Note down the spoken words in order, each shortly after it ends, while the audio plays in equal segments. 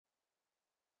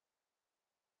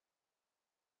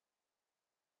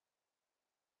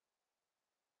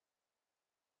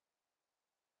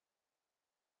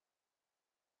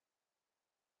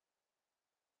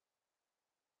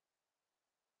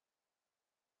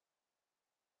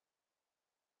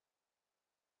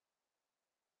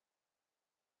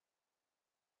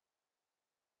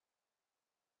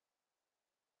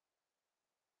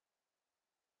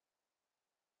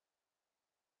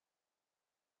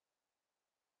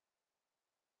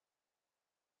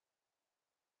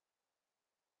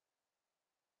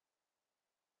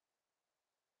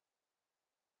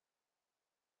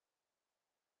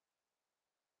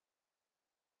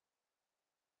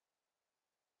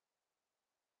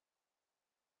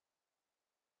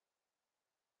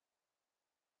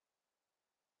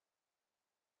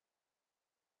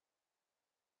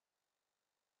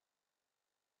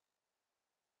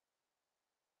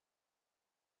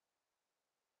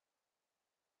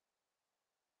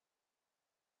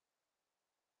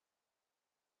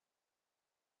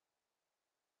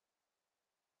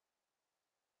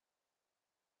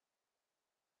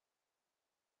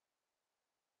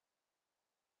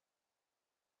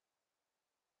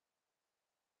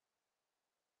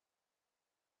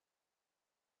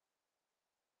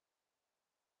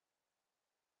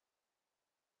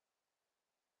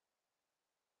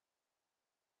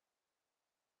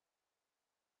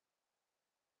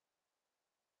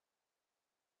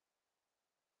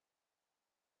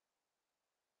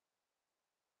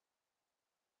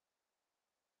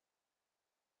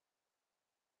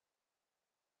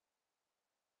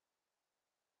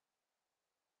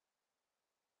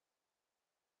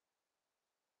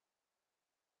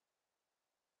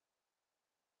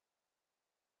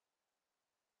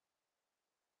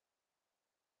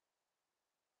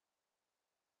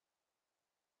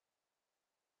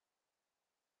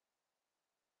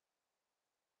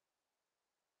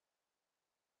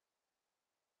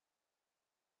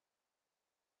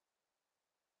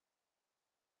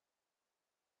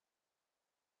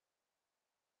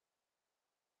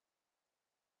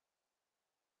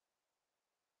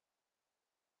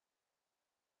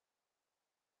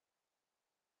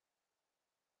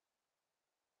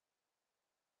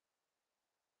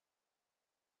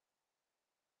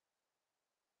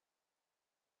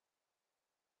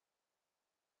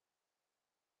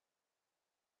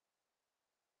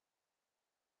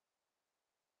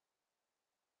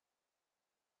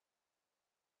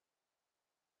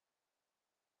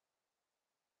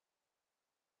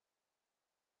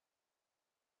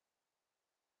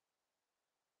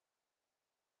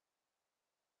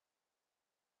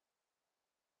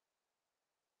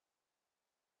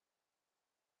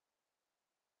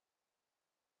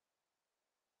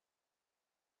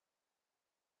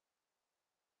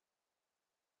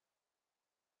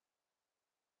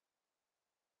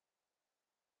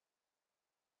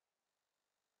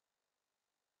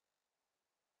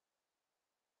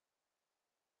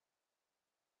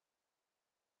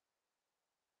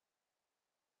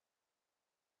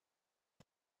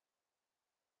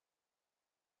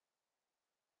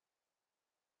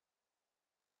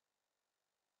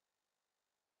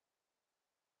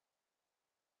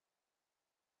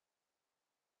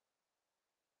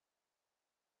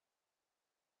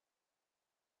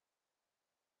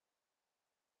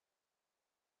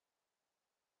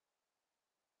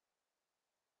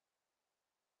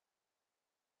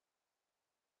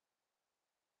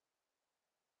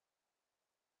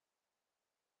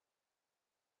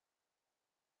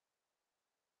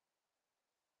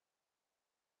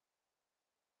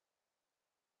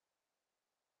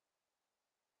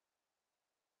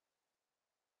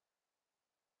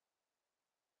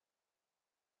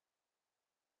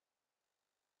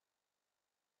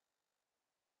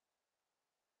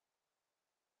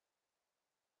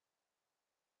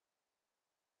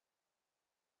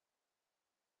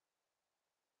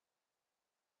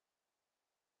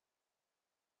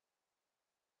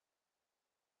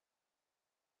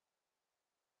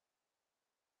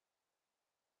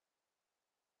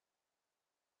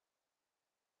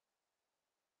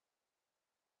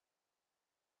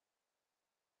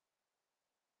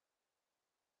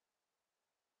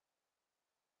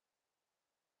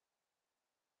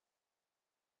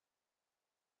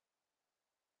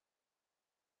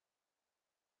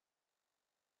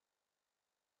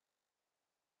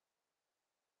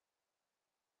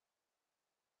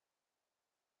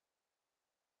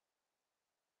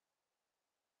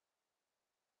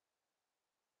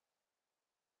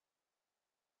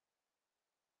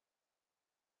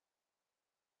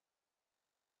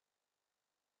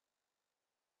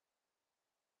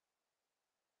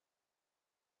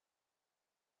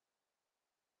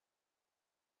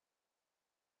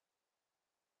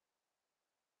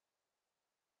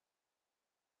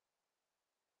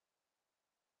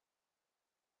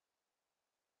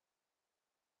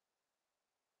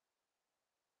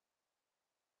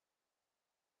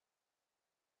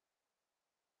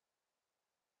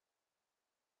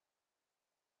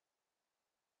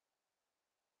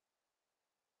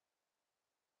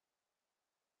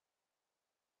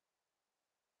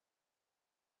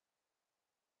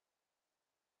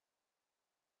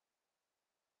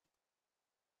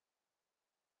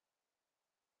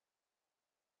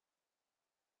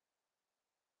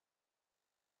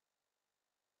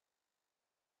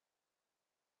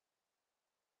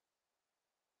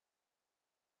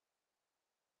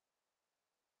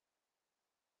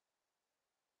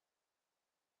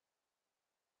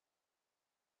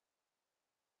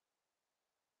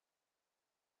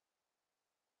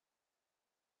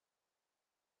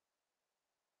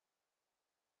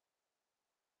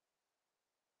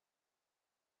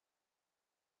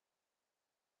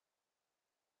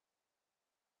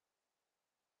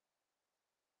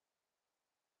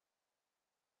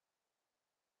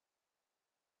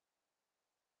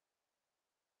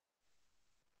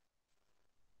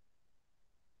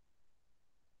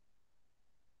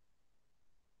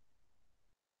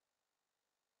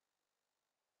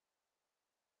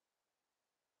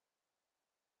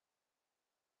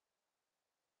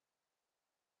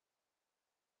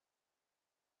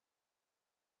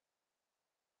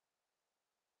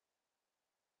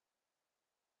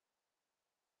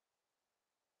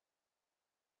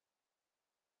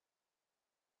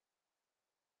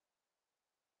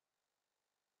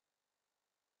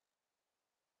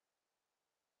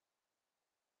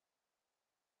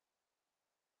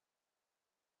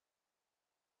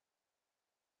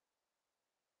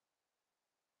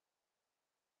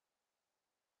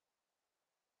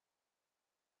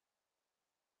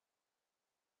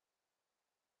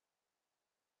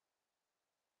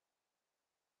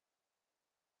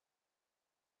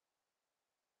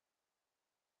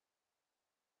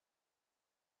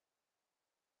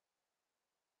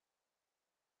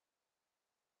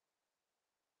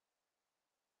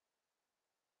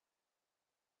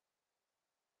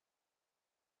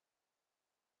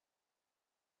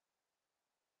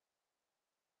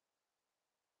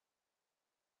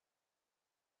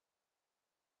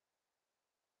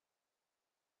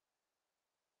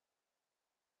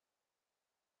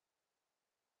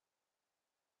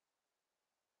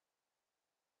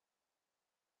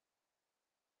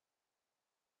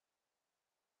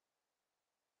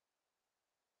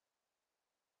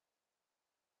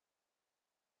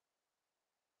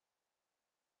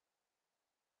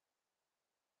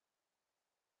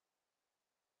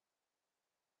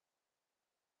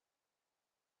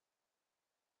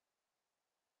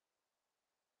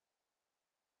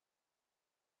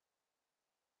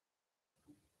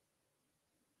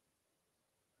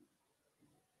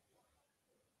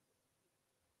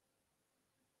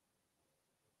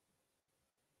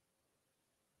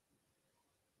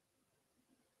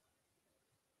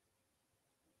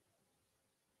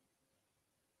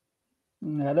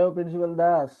Hello principal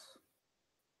Das,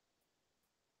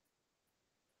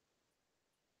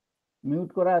 mute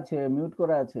করা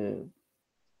আছে।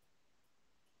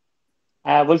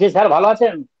 হ্যাঁ, বলছি স্যার ভালো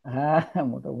আছেন? হ্যাঁ,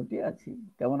 মোটামুটি আছি।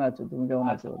 কেমন আছো? তুমি কেমন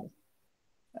আছো আচ্ছা। বলো?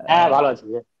 হ্যাঁ, আহ, ভালো আছি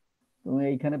যে। তুমি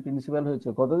এইখানে প্রিন্সিপাল হয়েছো,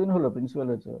 কতদিন হলো প্রিন্সিপাল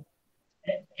হয়েছো?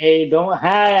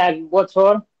 হ্যাঁ, 1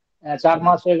 বছর 4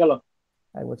 মাস হয়ে গেল।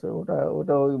 1 বছর? ওটা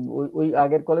ওটা ওই ওই ওই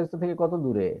আগের কলেজটা থেকে কত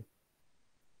দূরে?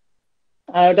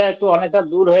 ওটা একটু অনেকটা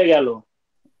দূর হয়ে গেল।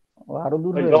 ও, আরো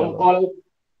দূর ওই হয়ে গেল। ডোমকল।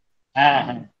 হ্যাঁ, হুম,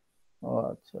 হ্যাঁ। ও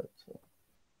আচ্ছা আচ্ছা।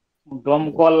 বেশ।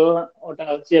 ডোমকল। ওটা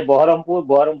হচ্ছে বহরমপুর,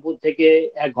 বহরমপুর থেকে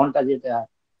 1 ঘন্টা যেতে হয়।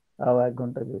 তাও 1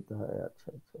 ঘন্টা যেতে হয়? আচ্ছা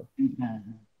আচ্ছা। হ্যাঁ,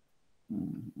 হ্যাঁ। হুম,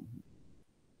 হুম, হুম।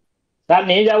 স্যার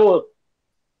নিয়ে যাবো,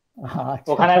 আচ্ছা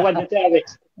ওখানে একবার যেতে হবে।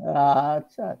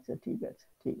 আচ্ছা আচ্ছা, ঠিক আছে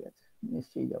ঠিক আছে।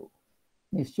 নিশ্চয়ই যাবো,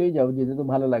 নিশ্চয়ই যাবো, যেতে তো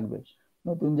ভালো লাগবে।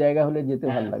 নতুন জায়গা হলে যেতে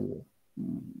ভালো হ্যাঁ, লাগবে।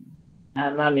 হুম।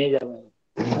 হ্যাঁ, না নিয়ে যাবো।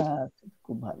 আচ্ছা,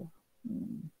 খুব ভালো।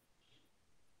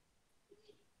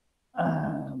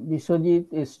 বিশ্বজিৎ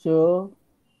এসছো,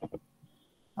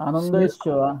 আনন্দ Yes,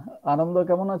 এসছো। আনন্দ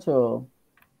কেমন আছো?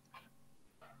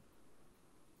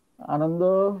 আনন্দ,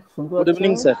 শুনতে good পাচ্ছ?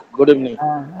 evening, sir. Good evening.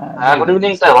 হ্যাঁ হ্যাঁ, হ্যাঁ, good good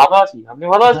evening. Evening sir, ভালো আছি। আপনি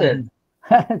ভালো আছেন?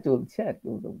 হ্যাঁ, চলছে আর কি,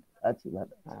 মোটামুটি আছি,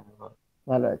 ভালো আছি। হ্যাঁ, ভালো।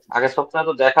 ভালো আছি। আগের সপ্তাহে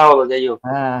তো দেখা হলো, যাই হোক।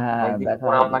 হ্যাঁ হ্যাঁ, অনেকদিন দেখা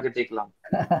পরে হলো। আপনাকে দেখলাম।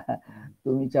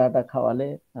 তুমি চাটা খাওয়ালে।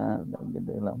 হ্যাঁ,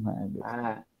 দেখলাম, হ্যাঁ বেশ।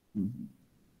 হ্যাঁ, হুম, হুম।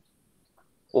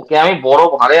 ওকে আমি বড়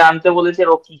ভারে আনতে বলেছি, আর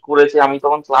ও কি করেছে, আমি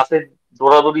তখন ক্লাসে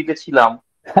দৌড়াদৌড়িতে ছিলাম,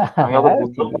 আমি ওকে হ্যাঁ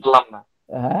বুঝতেও ঠিকই। পারলাম না।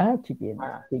 হ্যাঁ, ঠিকই এনেছি,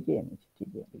 হ্যাঁ, ঠিকই এনেছি,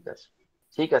 ঠিকই ঠিক এনেছি। আছে,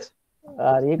 ঠিক আছে।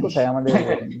 আর এ কোথায় আমাদের?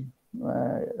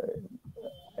 আহ,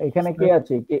 এখানে কে Sir,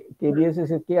 আছে?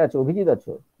 কেবিএসএস এর কে আছে? অভিজিৎ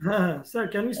আছো? হ্যাঁ হ্যাঁ sir,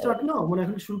 can we start now? মানে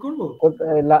এখন শুরু করবো?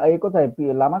 এ কোথায়?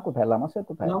 লামা কোথায়? লামা স্যার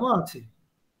কোথায়? নামা আছে।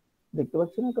 দেখতে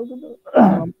পাচ্ছি না কাউকে তো।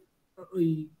 আম, ওই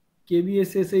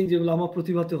কেবিএসএস এই যে লামা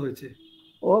প্রতিভাতে হয়েছে।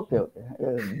 ওকে ওকে,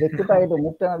 দেখতে পাই তো,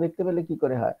 মুখটা না দেখতে পেলে কি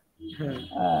করে হয়?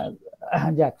 হ্যাঁ।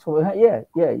 যাক, সবাই, হ্যাঁ, ইয়ে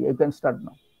ইয়ে, you can start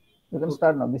now. You can okay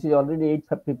start now. This is already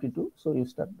 8:52, so you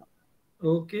start now.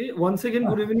 Okay, once again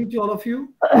good evening to all of you,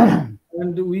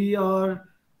 and we are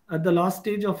at the last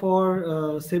stage of our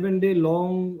 7 day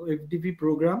long FDP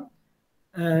program,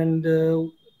 and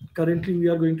currently we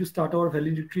are going to start our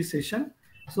valedictory session.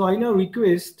 So I now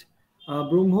request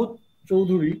Brahmo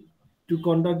Chaudhuri to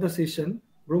conduct the session.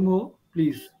 Brahmo,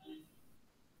 please.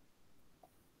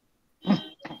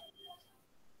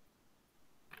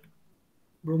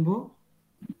 Brahmo.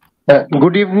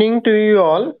 Good evening to you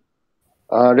all.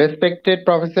 Respected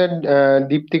Professor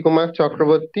Deepti Kumar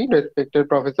Chakraborty, respected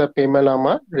Professor Pema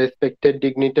Lama, respected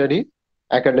dignitaries,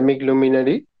 academic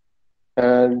luminaries,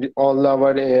 all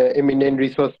our eminent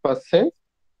resource persons,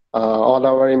 all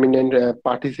our eminent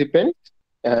participants,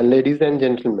 ladies and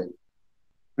gentlemen.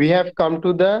 We have come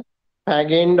to the fag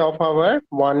end of our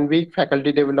 1 week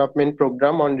faculty development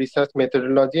program on research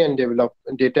methodology and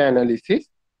data analysis,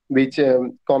 which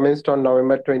commenced on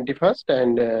November 21st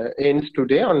and ends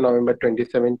today on November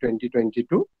 27,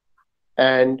 2022.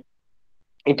 And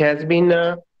it has been a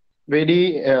very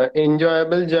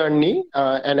enjoyable journey,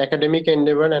 an academic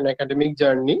endeavor, an academic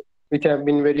journey, which have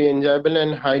been very enjoyable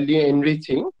and highly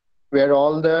enriching, where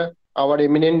all our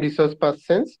eminent resource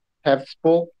persons have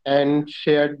spoke and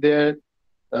shared their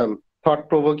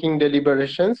thought-provoking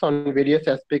deliberations on various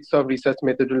aspects of research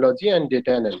methodology and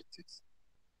data analysis.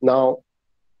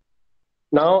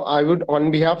 Now, I would, on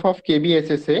behalf of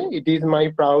KBSSA, it is my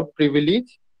proud privilege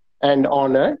and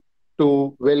honor to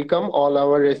welcome all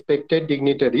our respected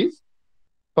dignitaries.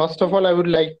 First of all, I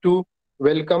would like to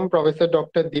welcome Professor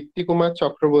Dr. Deepti Kumar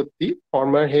Chakraborty,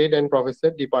 former head and professor,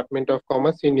 Department of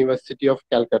Commerce, University of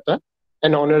Calcutta,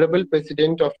 and Honorable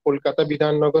President of Kolkata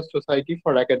Bidhannagar Society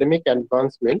for Academic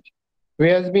Advancement, who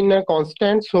has been a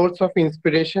constant source of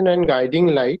inspiration and guiding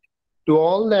light to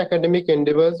all the academic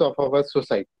endeavors of our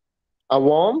society. A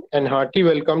warm and hearty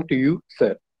welcome to you,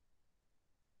 sir.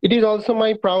 It is also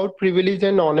my proud privilege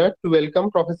and honor to welcome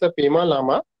Professor Pema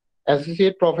Lama,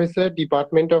 Associate Professor,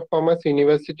 Department of Commerce,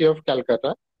 University of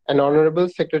Calcutta, and Honorable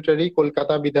Secretary,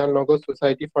 Kolkata Bidhannagar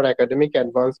Society for Academic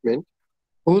Advancement,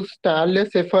 whose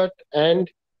tireless effort and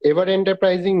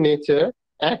ever-enterprising nature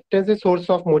act as a source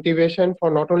of motivation for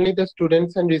not only the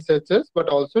students and researchers, but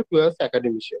also to us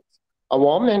academicians. A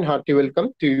warm and hearty welcome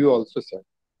to you also, sir.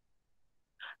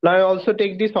 Now, I also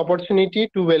take this opportunity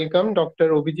to welcome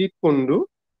Dr. Abhijit Kundu,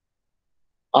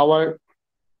 our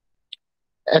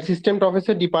Assistant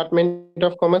Professor, Department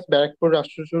of Commerce, Barakpur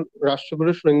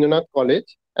Rashtraguru Surendranath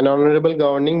College, an honorable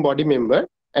governing body member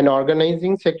and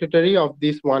organizing secretary of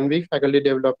this 1 week faculty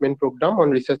development program on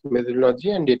research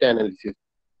methodology and data analysis.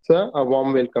 Sir, a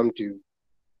warm welcome to you.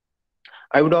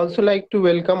 I would also like to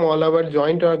welcome all our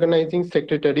joint organizing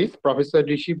secretaries, Professor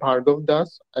Rishi Bhargav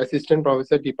Das, Assistant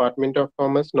Professor, Department of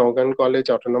Commerce, Nowgong College,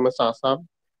 Autonomous Assam,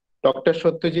 Dr.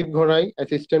 Satyajit Ghorai,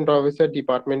 Assistant Professor,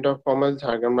 Department of Commerce,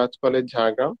 Jhargram Raj College,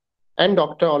 Jhargram, and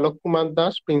Dr. Alok Kumar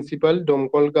Das, Principal,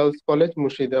 Domkal Girls College,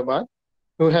 Murshidabad,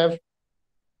 who have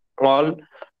all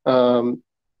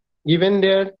given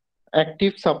their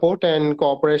active support and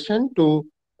cooperation to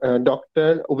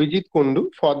Dr. Abhijit Kundu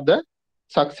for the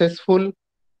successful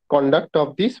conduct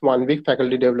of this one-week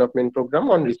faculty development program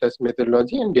on research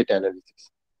methodology and data analysis.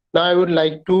 Now I would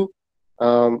like to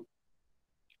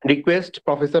request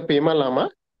Professor Pema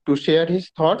Lama to share his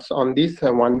thoughts on this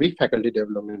one-week faculty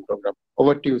development program.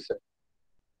 Over to you, sir.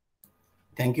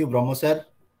 Thank you, Brahmo sir.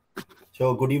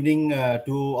 So good evening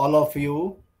to all of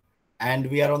you. And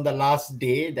we are on the last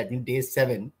day, that means day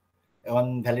 7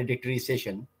 on valedictory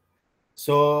session.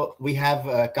 So we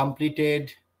have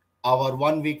completed our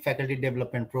one-week faculty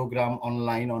development program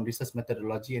online on research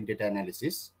methodology and data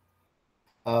analysis,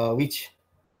 which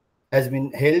has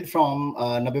been held from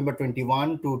November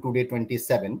 21 to today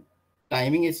 27.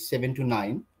 Timing is 7 to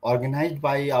 9, organized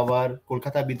by our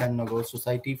Kolkata Bidhannagar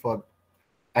Society for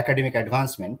Academic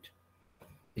Advancement,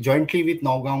 jointly with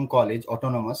Nowgong College,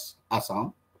 Autonomous,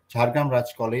 Assam, Jhargram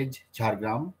Raj College,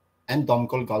 Jhargram, and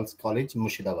Domkal Girls College,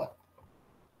 Murshidabad.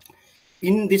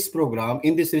 In this program,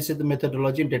 in this research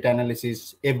methodology and data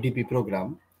analysis FDP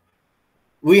program,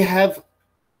 we have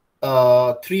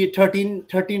 13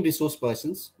 resource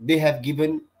persons. They have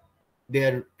given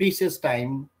their precious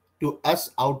time to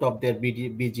us out of their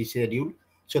busy schedule.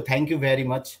 So thank you very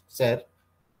much, sir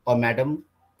or madam,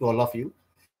 to all of you.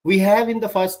 We have in the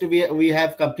first, we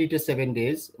have completed 7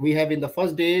 days. We have in the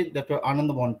first day, Dr.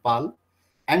 Anand Pal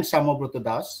and Samabrata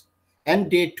Das, and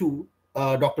day 2,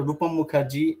 Dr. Rupam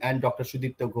Mukherjee and Dr.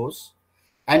 Sudipta Ghosh.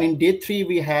 And in day 3,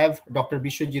 we have Dr.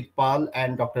 Bishwajit Pal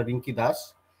and Dr. Rinki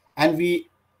Das. And we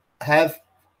have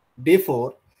day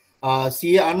 4,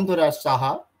 C.A. Anandaraj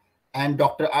Saha and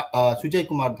Dr. Sujay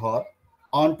Kumar Dhar.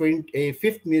 On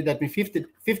 25th, that means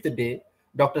fifth day,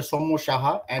 Dr. Somo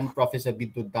Saha and Professor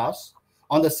Bidyut Das.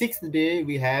 On the 6th day,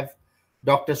 we have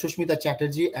Dr. Sushmita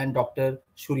Chatterjee and Dr.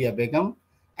 Surya Begum.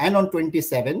 And on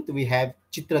 27th, we have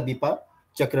Chitra Deepa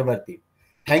Chakravarti.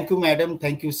 Thank you, madam.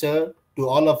 Thank you, sir, to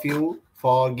all of you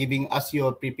for giving us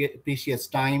your precious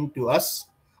time to us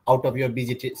out of your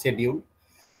busy schedule.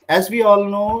 As we all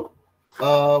know,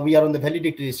 we are on the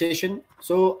valedictory session.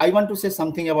 So I want to say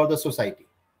something about the society.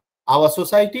 Our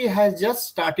society has just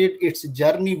started its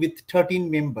journey with 13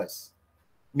 members.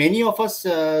 Many of us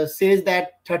says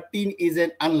that 13 is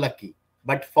an unlucky,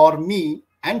 but for me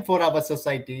and for our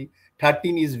society,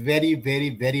 13 is very, very,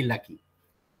 very lucky.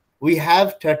 We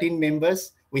have 13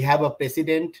 members. We have a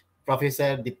president,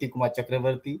 Professor Dipti Kumar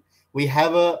Chakravarti. We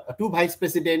have a 2 vice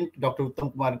president, Dr.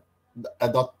 Uttam Kumar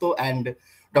Dotto and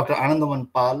Dr. Anandaman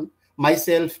Pal.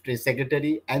 Myself,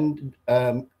 secretary, and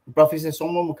Professor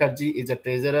Somo Mukherjee is a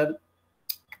treasurer,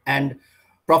 and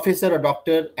Professor or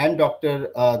Dr.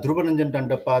 Dhruvaranjan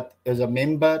Dandapat is a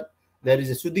member. There is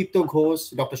a Sudipta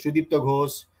Ghosh, Dr. Sudipta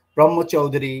Ghosh, Brahma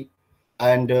Chaudhary,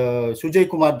 and Sujay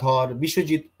Kumar Dhar,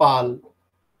 Bishwajit Pal.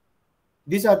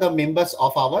 These are the members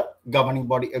of our governing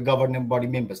body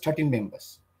members, 13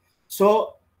 members.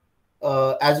 So,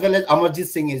 as well as Amarjit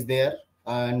Singh is there,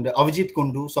 and Avijit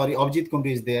Kundu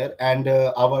is there, and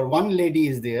our one lady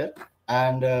is there,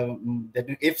 and that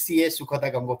FCA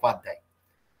Sukhata Gangopadhyay.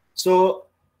 So,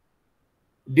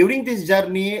 during this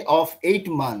journey of 8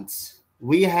 months,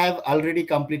 we have already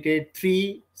completed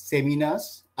 3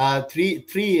 seminars, three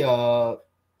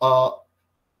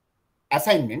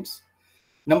assignments.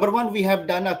 Number 1, we have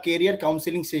done a career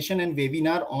counseling session and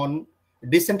webinar on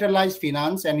decentralized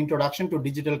finance and introduction to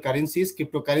digital currencies,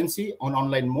 cryptocurrency on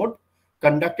online mode,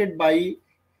 conducted by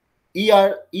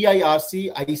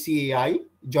EIRC ICAI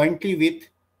jointly with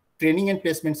Training and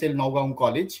Placement Cell Nowgong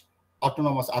College,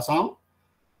 Autonomous Assam.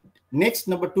 Next,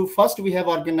 number 2, first we have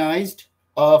organized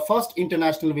a first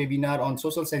international webinar on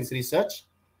social science research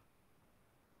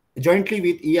jointly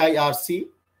with EIRC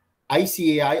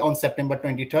ICAI on September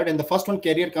 23rd, and the first one,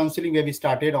 career counseling, where we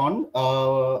started on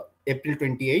April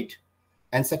 28,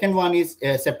 and second one is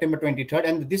September 23rd,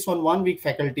 and this one week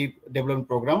faculty development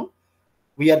program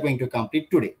we are going to complete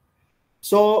today.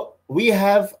 So we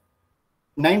have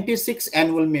 96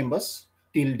 annual members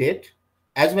till date,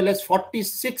 as well as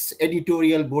 46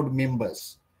 editorial board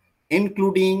members,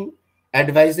 including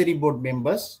advisory board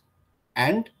members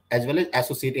and as well as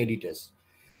associate editors.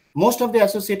 Most of the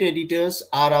associate editors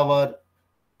are our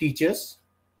teachers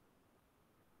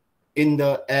in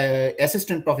the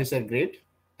assistant professor grade,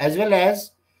 as well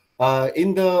as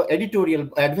in the editorial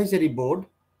advisory board,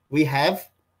 we have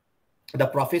the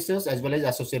professors as well as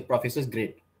associate professors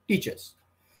grade teachers,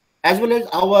 as well as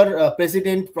our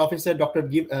president, Professor Dr.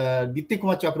 Dipti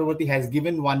Kumar Chakraborty, has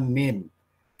given one name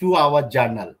to our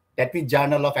journal, that means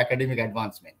Journal of Academic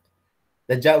Advancement.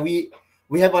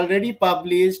 We have already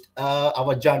published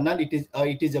our journal. It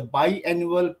is a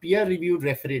biannual peer-reviewed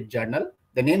refereed journal.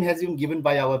 The name has been given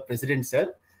by our president,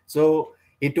 sir. So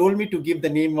he told me to give the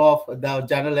name of the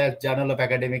journal as Journal of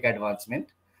Academic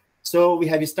Advancement. So we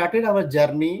have started our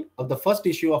journey of the first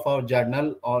issue of our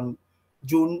journal on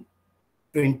June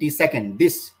 22nd,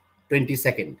 this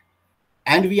 22nd.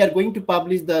 And we are going to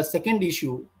publish the second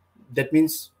issue, that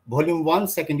means volume 1,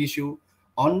 second issue,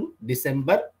 on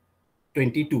December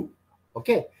 22.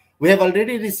 Okay. We have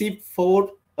already received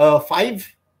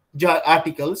 5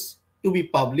 articles to be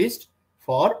published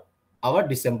for our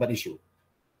December issue.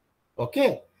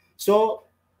 Okay. So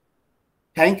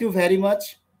thank you very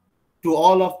much to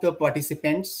all of the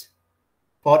participants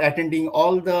for attending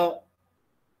all the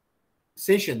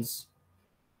sessions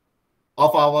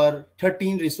of our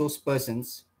 13 resource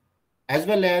persons, as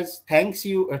well as thanks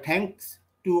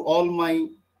to all my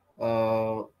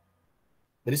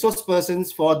resource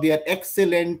persons for their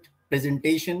excellent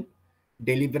presentation,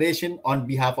 deliberation on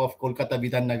behalf of Kolkata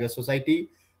Bidhannagar Society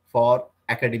for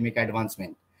Academic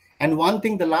Advancement. And one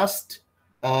thing, the last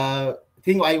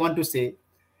thing I want to say,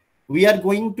 we are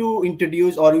going to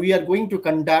introduce, or we are going to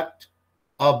conduct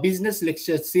a business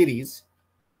lecture series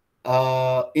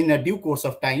in a due course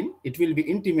of time. It will be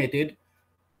intimated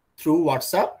through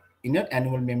WhatsApp in an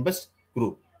annual members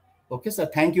group. Okay, sir.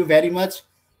 Thank you very much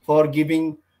for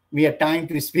giving me a time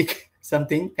to speak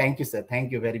something. Thank you, sir.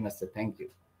 Thank you very much, sir. Thank you.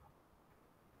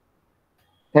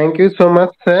 Thank you so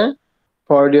much, sir,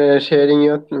 for sharing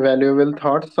your valuable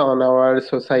thoughts on our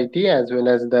society as well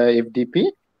as the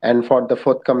FDP, and for the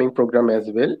forthcoming program as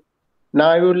well. Now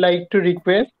I would like to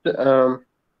request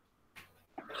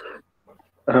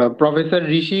Professor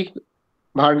Rishi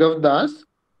Bhargav Das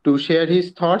to share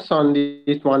his thoughts on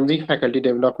this 1-week faculty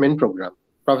development program.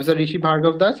 Professor Rishi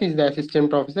Bhargav Das is the Assistant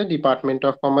Professor, Department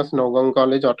of Commerce, Nowgong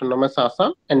College, Autonomous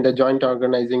Assam, and the Joint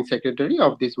Organizing Secretary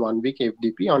of this 1-week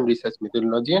FDP on research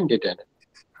methodology and data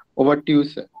analysis. Over to you,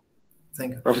 sir.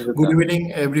 Thank you. Professor Good Das.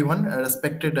 evening, everyone,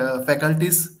 respected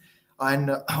faculties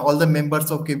and all the members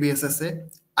of KBSAA.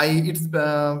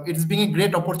 It's been a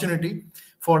great opportunity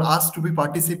for us to be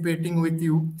participating with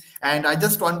you. And I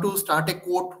just want to start a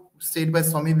quote said by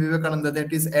Swami Vivekananda,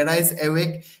 that is, arise,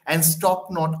 awake, and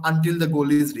stop not until the goal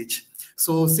is reached.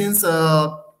 So since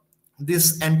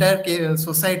this entire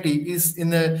society is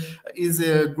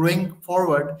growing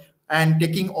forward and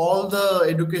taking all the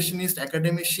educationist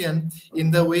academician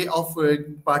in the way of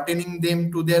pertaining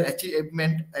them to their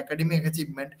academic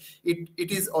achievement,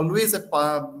 it is always a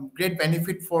great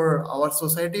benefit for our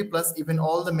society, plus even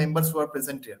all the members who are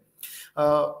present here.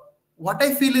 What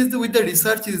I feel is with the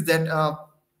research is that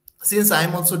since I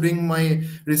am also doing my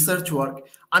research work,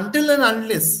 until and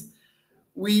unless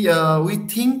we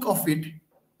think of it,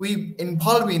 we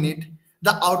involve in it,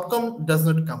 the outcome does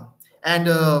not come. And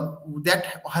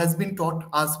that has been taught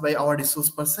us by our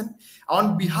resource person.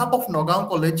 On behalf of Nowgong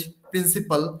College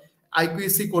principal,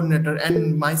 IQAC coordinator,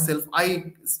 and myself,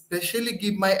 I especially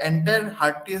give my entire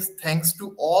heartiest thanks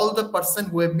to all the person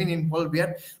who have been involved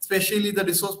here, especially the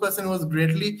resource person who was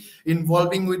greatly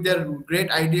involving with their great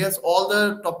ideas. All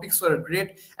the topics were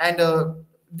great, and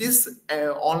this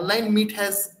online meet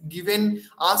has given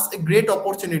us a great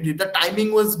opportunity. The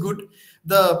timing was good,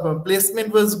 the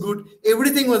placement was good,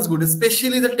 everything was good,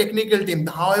 especially the technical team.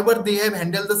 However they have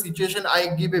handled the situation,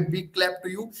 I give a big clap to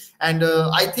you. And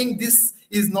I think this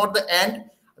is not the end,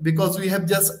 because we have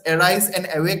just arise and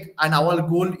awake, and our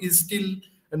goal is still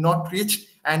not reached.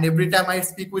 And every time I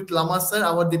speak with Lama sir,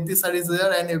 our Dipti sir is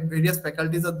there, and various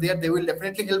faculties are there, they will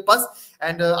definitely help us.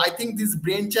 And I think this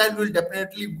brainchild will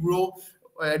definitely grow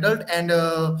adult, and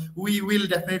we will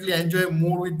definitely enjoy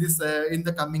more with this in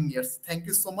the coming years. Thank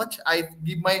you so much. I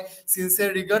give my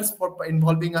sincere regards for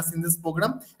involving us in this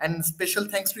program, and special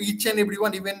thanks to each and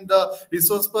everyone, even the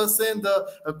resource person, the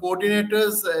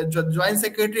coordinators, joint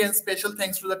secretary, and special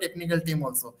thanks to the technical team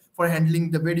also for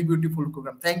handling the very beautiful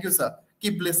program. Thank you, sir.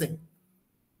 Keep blessing.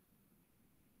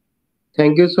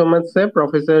 Thank you so much, sir,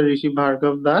 Professor Rishi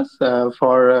Bhargav Das,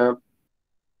 for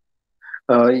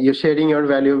you're sharing your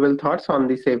valuable thoughts on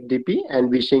this FDP and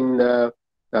wishing the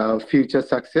future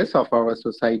success of our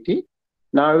society.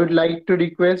 Now I would like to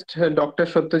request Dr.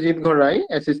 Satyajit Ghorai,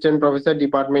 Assistant Professor,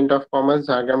 Department of Commerce,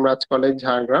 Jhargram Raj College,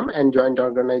 Jhargram, and Joint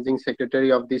Organizing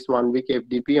Secretary of this 1-week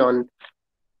FDP on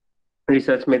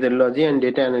research methodology and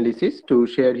data analysis, to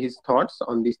share his thoughts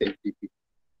on this FDP.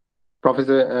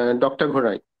 Professor Dr.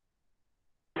 Ghorai.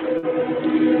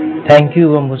 Thank you,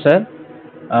 Bambu sir.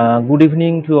 Good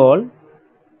evening to all.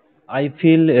 I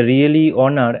feel really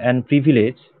honored and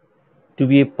privileged to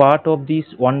be a part of this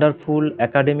wonderful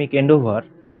academic endeavor,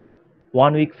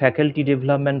 1 week faculty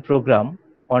development program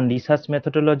on research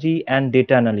methodology and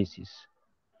data analysis.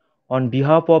 On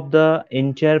behalf of the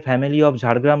entire family of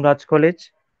Jhargram Raj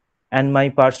College and my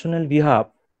personal behalf,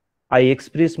 I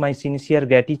express my sincere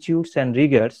gratitudes and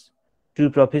regards to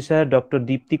Professor Dr.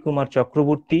 Deepti Kumar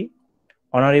Chakraborty,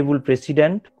 Honorable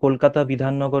President, Kolkata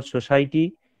Bidhannagar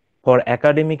Society for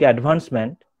Academic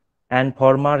Advancement and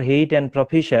former Head and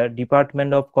Professor,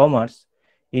 Department of Commerce,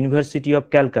 University of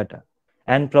Calcutta,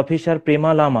 and Professor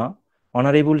Prema Lama,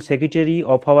 Honorable Secretary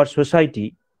of our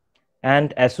Society,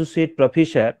 and Associate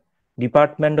Professor,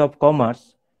 Department of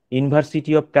Commerce,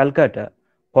 University of Calcutta,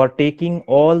 for taking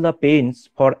all the pains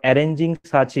for arranging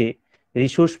such a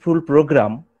resourceful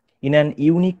program in an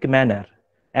unique manner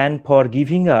and for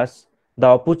giving us the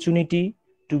opportunity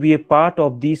to be a part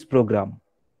of this program.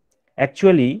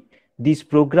 Actually, this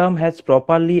program has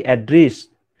properly addressed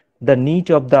the need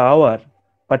of the hour,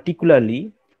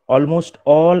 particularly almost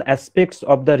all aspects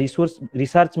of the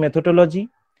research methodology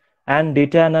and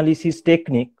data analysis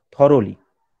technique thoroughly.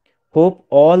 Hope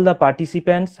all the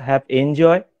participants have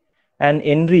enjoyed and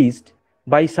enriched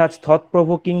by such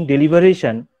thought-provoking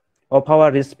deliberation of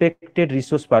our respected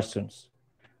resource persons.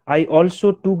 I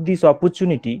also took this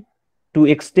opportunity to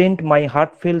extend my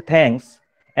heartfelt thanks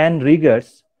and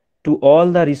regards to all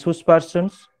the resource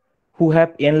persons who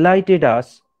have enlightened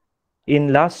us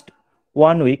in last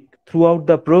 1 week throughout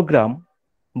the program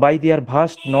by their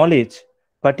vast knowledge,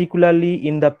 particularly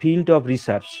in the field of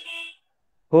research.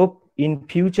 Hope in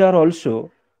future also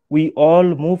we all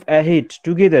move ahead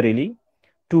togetherly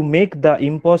to make the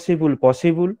impossible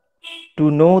possible, to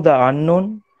know the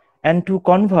unknown, and to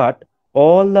convert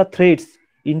all the threats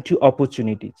into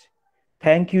opportunities.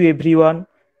 Thank you everyone.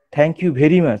 Thank you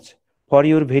very much for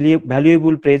your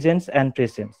valuable presence and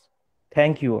presence.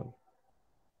 Thank you all.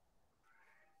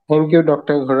 Thank you,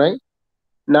 Dr. Ghorai.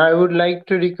 Now I would like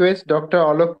to request Dr.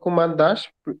 Alok Kumar Das,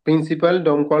 Principal,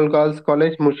 Domkal Girls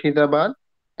College, Murshidabad,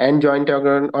 and Joint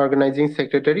Organizing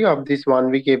Secretary of this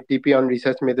 1 week FDP on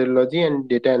research methodology and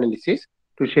data analysis,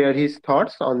 to share his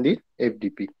thoughts on this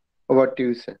FDP. Over to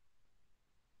you, sir.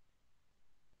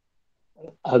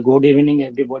 Good evening,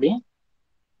 everybody.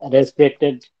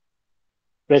 Respected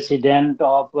President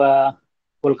of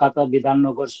Kolkata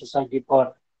Bidhannagar Society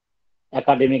for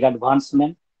Academic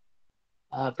Advancement,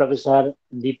 Professor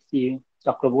Deepti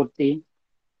Chakraborty,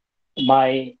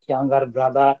 my younger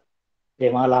brother,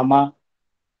 Prema Lama,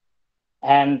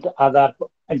 and other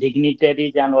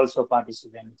dignitaries and also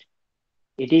participants.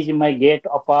 It is my great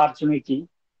opportunity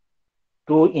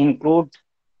to include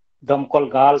Domkal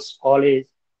Girls College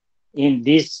in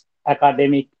this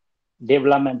academic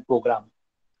development program.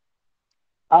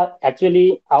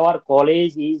 Actually, our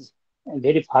college is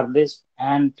very farthest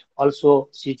and also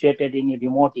situated in a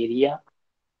remote area.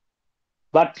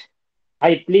 But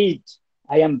I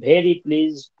am very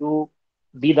pleased to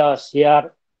be the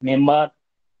share member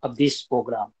of this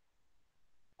program.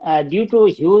 Due to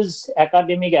huge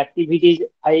academic activities,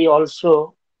 I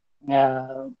also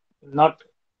not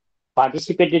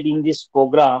participated in this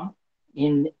program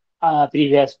in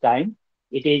previous time.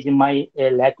 It is my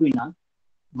lacuna.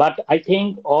 But I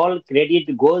think all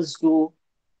credit goes to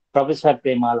Professor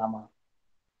Prema Lama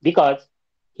because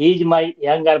he is my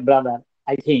younger brother,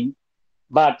 I think,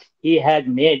 but he has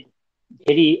made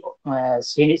very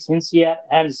sincere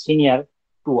and senior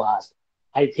to us.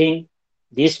 I think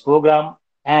this program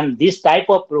and this type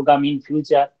of program in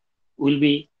future will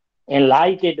be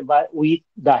enlightened with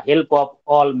the help of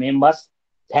all members.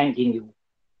 Thanking you.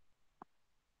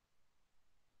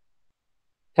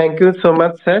 Thank you so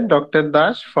much, sir, Dr.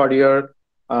 Das, for your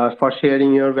for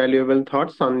sharing your valuable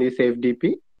thoughts on this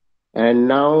FDP. And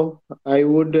now I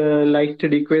would like to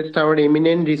request our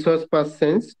eminent resource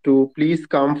persons to please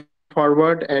come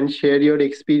forward and share your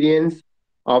experience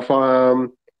of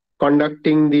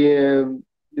conducting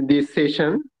this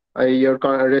session, your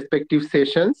respective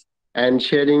sessions, and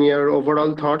sharing your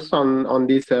overall thoughts on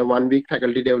this 1 week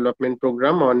faculty development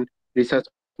program on research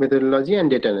methodology and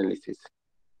data analysis.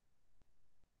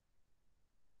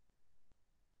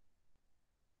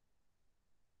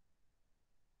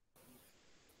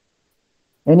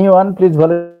 Anyone, please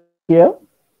volunteer.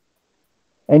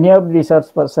 Any of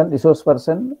resource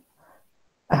person?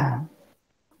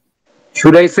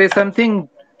 Should I say something,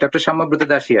 Dr. Shamabruta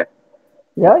Das here?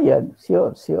 Yeah,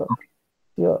 sure.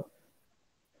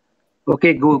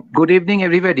 Okay, good evening,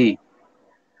 everybody.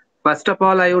 First of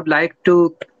all, I would like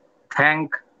to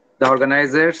thank the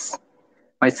organizers,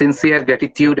 my sincere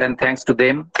gratitude and thanks to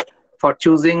them for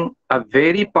choosing a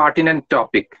very pertinent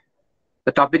topic.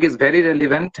 The topic is very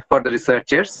relevant for the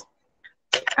researchers,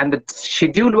 and the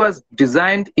schedule was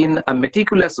designed in a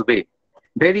meticulous way,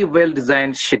 very well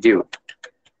designed schedule.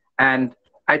 And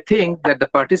I think that the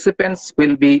participants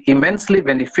will be immensely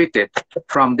benefited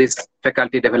from this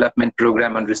faculty development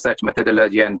program on research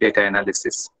methodology and data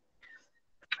analysis.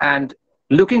 And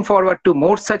looking forward to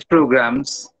more such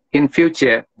programs in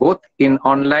future, both in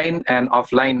online and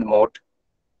offline mode.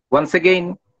 Once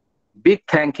again, big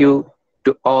thank you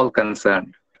to all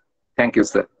concerned. Thank you,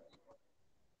 sir.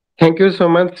 Thank you so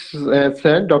much,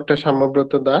 sir, Dr.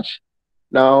 Shamabroto Das.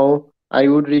 Now, I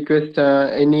would request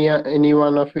any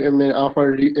one of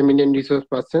our eminent resource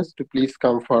persons to please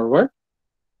come forward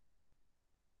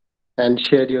and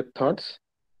share your thoughts.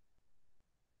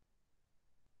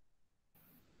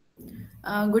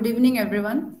 Good evening,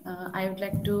 everyone. I would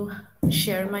like to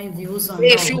share my views on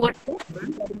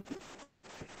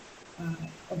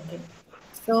okay.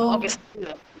 So,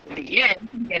 Okay.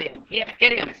 Yeah,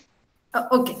 carry on.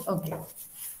 Okay.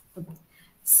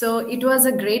 So it was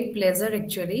a great pleasure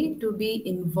actually to be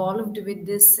involved with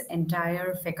this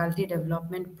entire faculty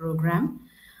development program.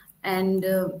 And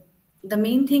the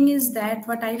main thing is that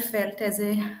what I felt as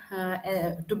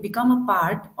to become a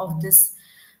part of this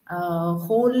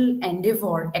whole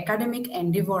endeavor, academic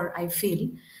endeavor, I feel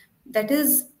that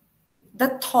is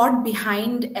the thought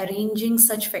behind arranging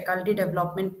such faculty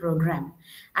development program.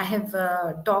 I have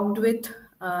talked with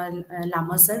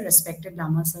Lama sir, respected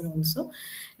Lama sir also,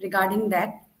 regarding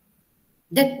that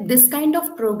this kind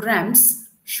of programs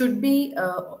should be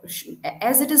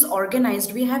as it is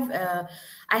organized. We have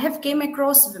I have came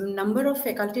across a number of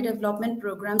faculty development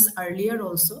programs earlier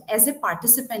also as a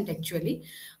participant actually,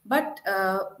 but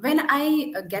when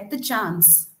I get the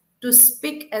chance to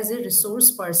speak as a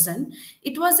resource person,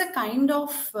 it was a kind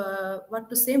of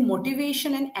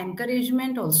motivation and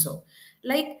encouragement also.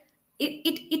 Like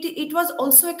it was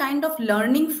also a kind of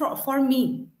learning for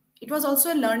me. It was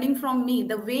also a learning from me,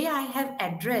 the way I have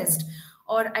addressed,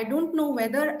 or I don't know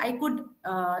whether I could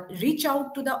reach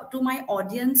out to my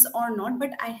audience or not,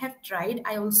 but I have tried.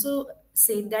 I also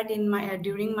said that in my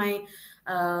during my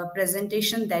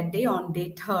presentation that day on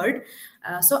day 3rd.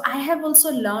 So I have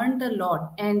also learned a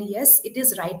lot, and yes, it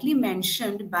is rightly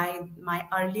mentioned by my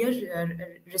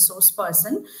earlier resource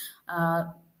person.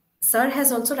 Sir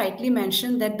has also rightly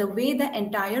mentioned that the way the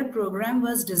entire program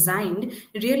was designed,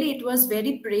 really it was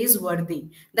very praiseworthy.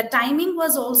 The timing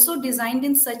was also designed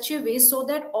in such a way so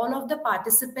that all of the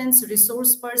participants,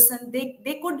 resource person,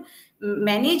 they could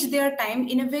manage their time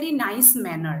in a very nice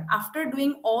manner. After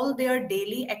doing all their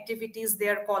daily activities,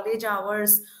 their college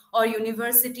hours or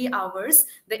university hours,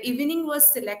 the evening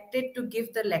was selected to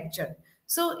give the lecture.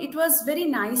 So it was very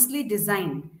nicely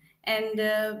designed.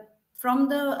 And from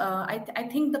the I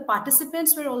think the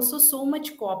participants were also so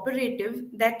much cooperative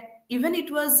that even it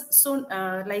was so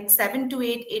like 7 to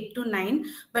 8, 8 to 9,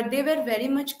 but they were very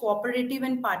much cooperative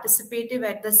and participative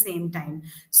at the same time.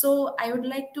 So I would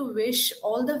like to wish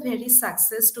all the very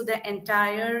success to the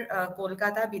entire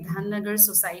Kolkata Bidhannagar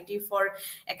Society for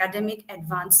Academic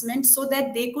Advancement, so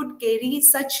that they could carry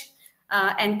such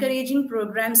encouraging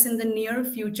programs in the near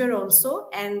future also.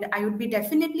 And I would be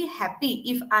definitely happy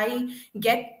if I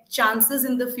get chances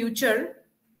in the future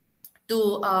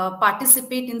to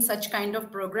participate in such kind of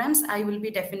programs. I will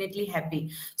be definitely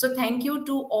happy. So thank you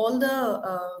to all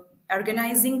the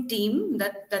organizing team,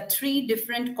 the 3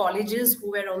 different colleges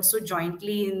who were also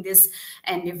jointly in this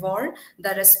endeavor,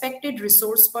 the respected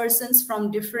resource persons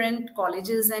from different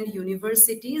colleges and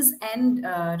universities, and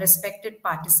respected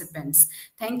participants.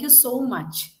 Thank you so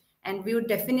much. And we would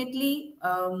definitely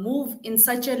move in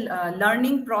such a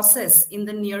learning process in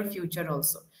the near future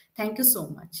also. Thank you so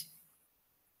much.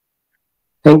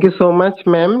 Thank you so much,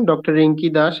 ma'am. Dr.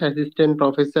 Rinki Das, Assistant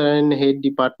Professor and Head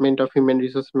Department of Human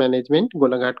Resource Management,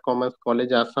 Golaghat Commerce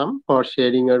College, Assam, for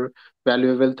sharing your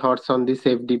valuable thoughts on this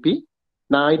FDP.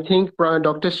 Now, I think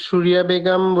Dr. Surya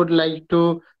Begum would like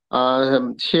to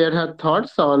share her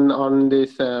thoughts on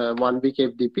this 1 week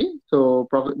FDP. So,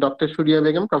 Dr. Surya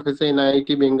Begum, Professor in IIT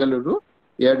Bengaluru,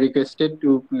 you are requested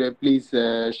to please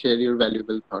share your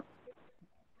valuable thoughts.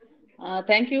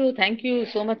 Thank you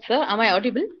so much, sir. Am I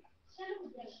audible?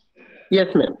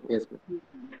 Yes, ma'am. Yes, ma'am.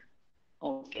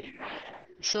 Okay.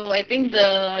 So I think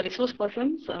the resource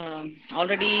persons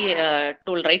already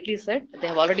told, rightly said, they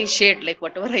have already shared like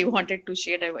whatever I wanted to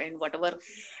share, and whatever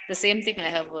the same thing I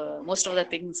have most of the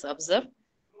things observed.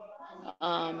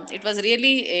 It was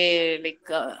really a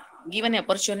given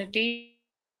opportunity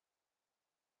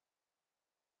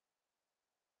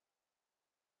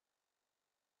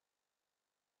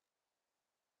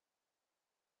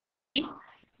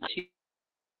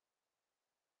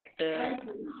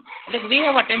like we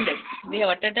have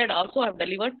attended also have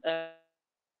delivered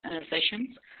sessions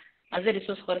as a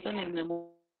resource person in the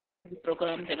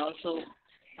programs, and also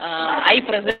I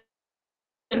present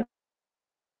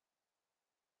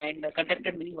and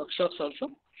conducted many workshops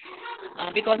also,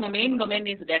 because my main domain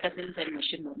is data science and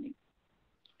machine learning.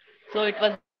 So it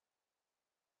was,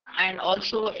 and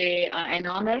also an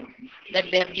honor that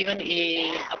they have given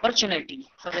a opportunity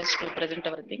for us to present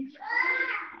our things.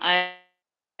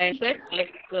 And said,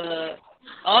 like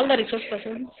all the resource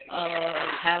persons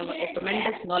have a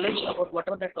tremendous knowledge about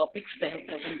whatever the topics they have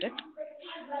presented.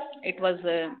 It was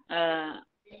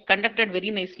conducted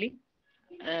very nicely.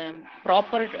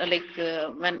 Proper,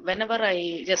 whenever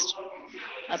I just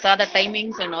saw the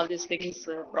timings and all these things,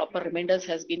 proper reminders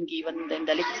has been given, then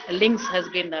the links has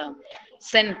been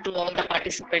sent to all the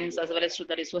participants as well as to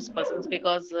the resource persons,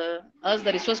 because us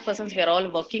the resource persons, we are all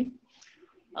working.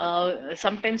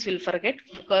 Sometimes we'll forget,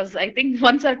 because I think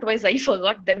once or twice I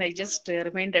forgot, then I just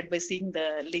reminded by seeing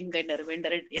the link and a reminder,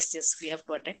 yes, we have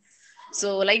to attend.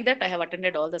 So like that, I have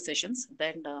attended all the sessions.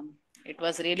 Then it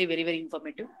was really very, very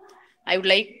informative. I would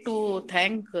like to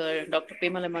thank Dr.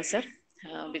 Pemalama sir,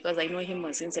 because I know him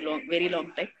since a very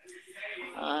long time.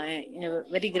 A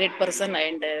very great person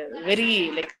and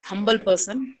very humble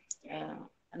person.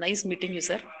 Nice meeting you,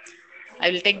 sir. I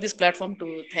will take this platform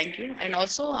to thank you, and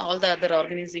also all the other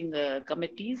organizing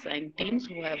committees and teams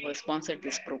who have sponsored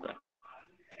this program.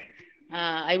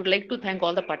 I would like to thank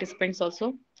all the participants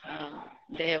also.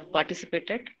 They have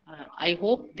participated. I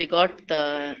hope they got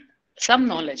some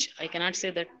knowledge. I cannot say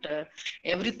that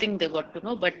everything they got to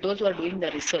know, but those who are doing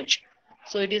the research.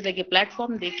 So it is like a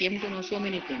platform. They came to know so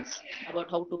many things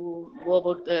about how to go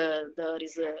about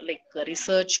the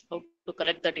research, how to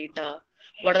collect the data,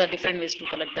 what are the different ways to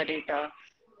collect the data.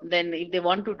 Then if they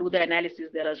want to do the analysis,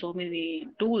 there are so many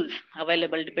tools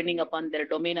available depending upon their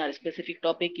domain or specific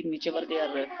topic in whichever they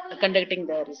are conducting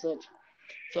the research.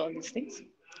 So all these things.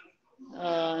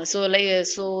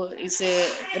 So it's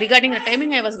regarding the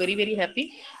timing, I was very, very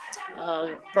happy.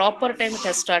 Proper time it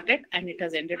has started and it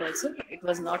has ended also. It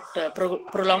was not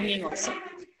prolonging also.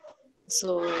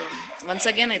 So once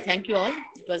again, I thank you all.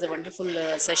 It was a wonderful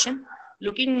session.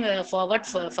 Looking forward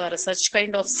for such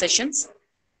kind of sessions.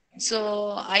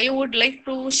 So I would like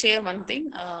to share one thing,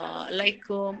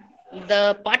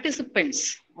 the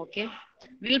participants, okay,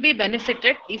 will be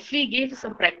benefited if we give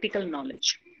some practical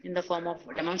knowledge in the form of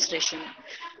demonstration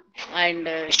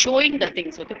and showing the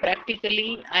things, okay,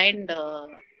 practically, and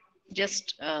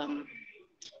just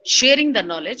sharing the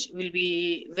knowledge will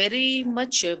be very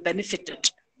much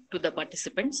benefited to the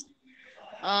participants.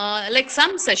 Like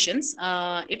some sessions,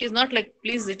 it is not like,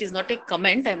 please, it is not a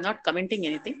comment. I'm not commenting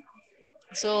anything.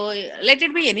 So let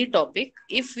it be any topic.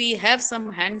 If we have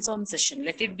some hands-on session,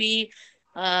 let it be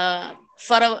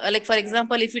for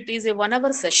example, if it is a 1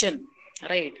 hour session,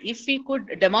 right? If we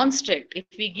could demonstrate, if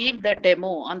we give the demo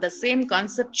on the same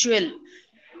conceptual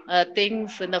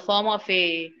things in the form of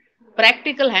a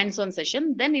practical hands-on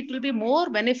session, then it will be more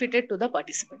benefited to the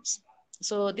participants.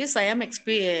 So this I am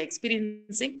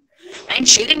experiencing and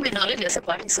sharing my knowledge as a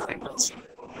participant also.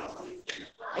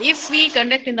 If we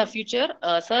conduct in the future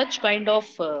such kind of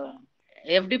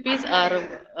FDPs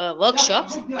or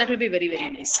workshops, that will be very, very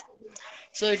nice.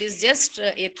 So it is just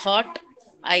a thought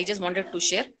I just wanted to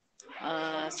share,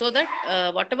 so that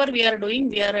whatever we are doing,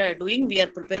 we are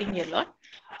preparing a lot.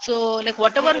 So like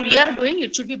whatever we are doing,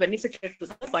 it should be benefited to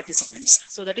the participants.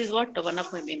 So that is what one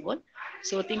of my main goal.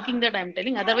 So thinking that I'm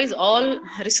telling, otherwise all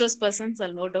resource persons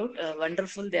are no doubt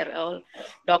wonderful. They are all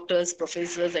doctors,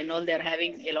 professors and all. They are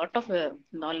having a lot of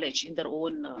knowledge in their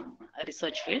own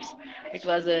research fields. It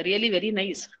was really very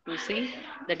nice to see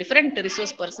the different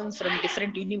resource persons from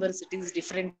different universities,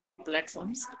 different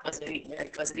platforms.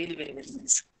 It was really very, very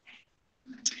nice.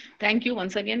 Thank you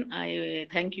once again. I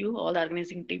thank you all the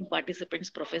organizing team, participants,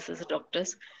 professors,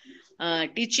 doctors,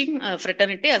 teaching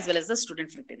fraternity as well as the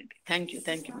student fraternity. Thank you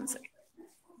once again.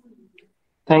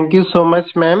 Thank you so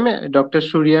much, ma'am. Dr.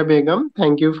 Surya Begum,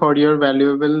 thank you for your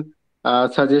valuable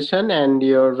suggestion and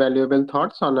your valuable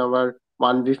thoughts on our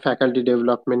 1V faculty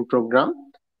development program.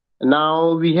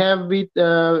 Now we have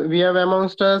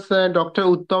amongst us Dr.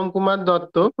 Uttam Kumar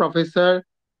Dotto, professor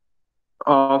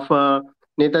of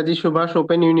Netaji Subhash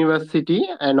Open University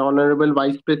and Honorable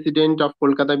Vice President of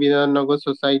Kolkata Bidhannagar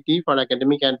Society for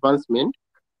Academic Advancement.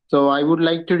 So I would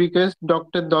like to request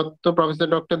Dr. Dotto, Professor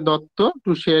Dr. Dotto,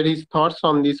 to share his thoughts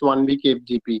on this 1 week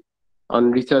FGP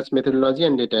on research methodology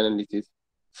and data analysis.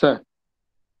 Sir.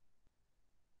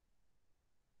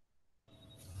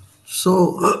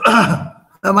 So,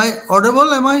 am I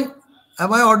audible? Am I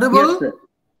audible? Yes, sir.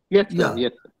 Yes, sir. Yeah.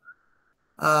 Yes,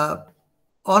 sir.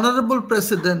 Honorable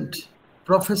President,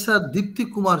 Professor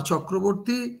Dipti Kumar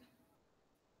Chakraborty,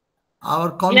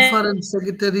 our conference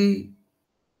secretary,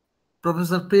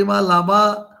 Professor Prema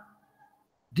Lama,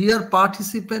 dear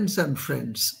participants and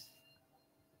friends.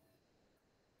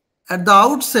 At the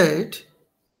outset,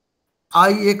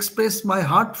 I express my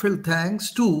heartfelt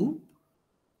thanks to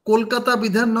Kolkata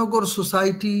Bidhannagar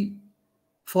Society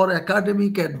for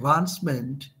Academic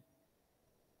Advancement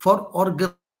for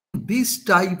organizing this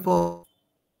type of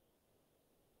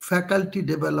faculty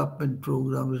development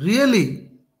program.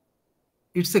 Really,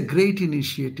 it's a great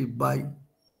initiative by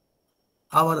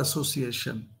our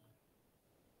association.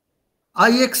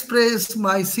 I express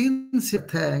my sincere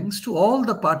thanks to all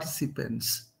the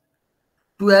participants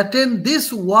to attend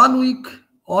this one-week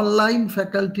online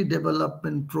faculty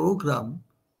development program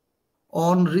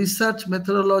on research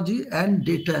methodology and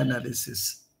data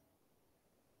analysis.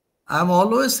 I'm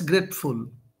always grateful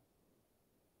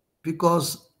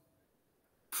because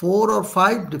 4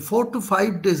 to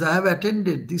 5 days I have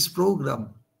attended this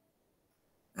program,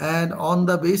 and on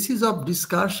the basis of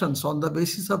discussions, on the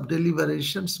basis of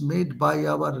deliberations made by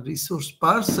our resource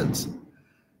persons,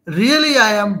 really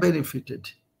I am benefited.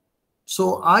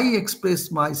 So I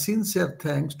express my sincere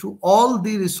thanks to all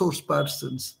the resource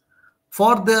persons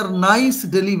for their nice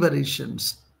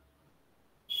deliberations.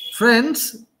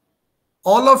 Friends,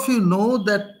 all of you know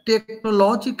that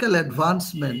technological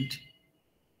advancement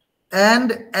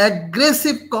and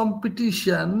aggressive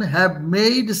competition have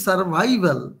made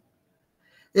survival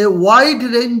a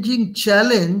wide-ranging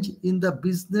challenge in the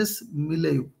business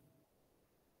milieu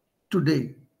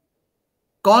today.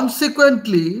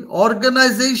 Consequently,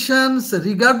 organizations,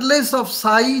 regardless of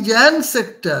size and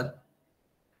sector,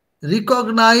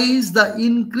 recognize the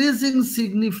increasing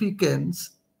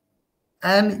significance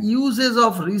and uses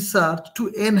of research to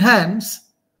enhance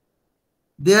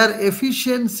their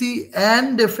efficiency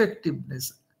and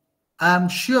effectiveness. I am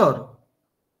sure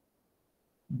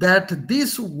that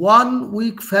this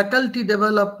one-week faculty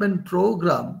development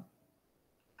program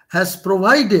has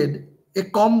provided a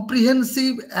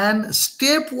comprehensive and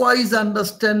stepwise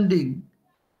understanding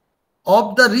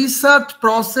of the research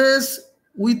process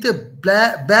with a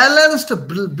balanced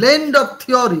blend of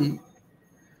theory,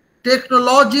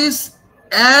 technologies,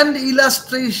 and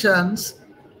illustrations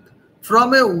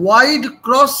from a wide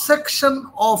cross-section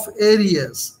of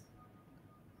areas.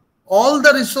 All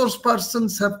the resource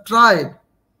persons have tried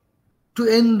to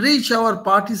enrich our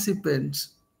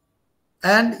participants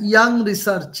and young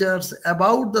researchers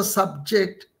about the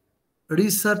subject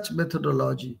research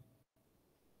methodology.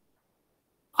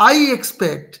 I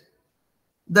expect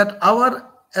that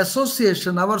our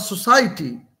association, our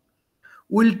society,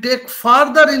 will take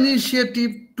further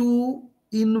initiative to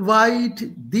invite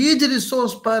these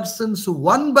resource persons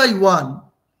one by one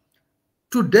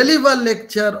to deliver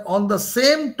lecture on the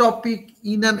same topic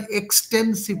in an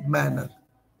extensive manner.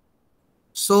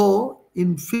 So,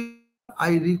 in future,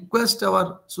 I request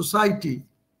our society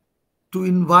to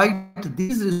invite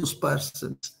these resource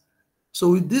persons.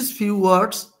 So with these few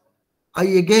words, I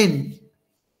again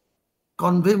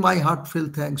convey my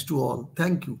heartfelt thanks to all.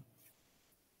 Thank you.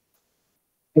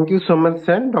 Thank you so much,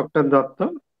 sir, Dr.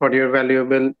 Datta, for your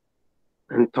valuable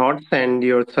thoughts and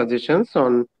your suggestions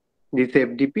on this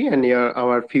FDP and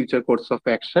our future course of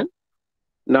action.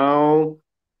 Now,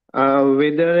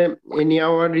 whether any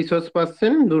our resource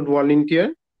person would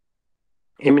volunteer,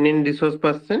 eminent resource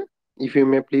person, if you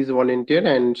may please volunteer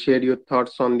and share your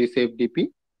thoughts on this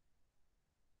FDP.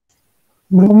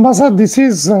 Brahma sir, this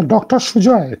is Dr.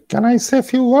 Sujoy. Can I say a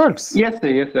few words? Yes, sir.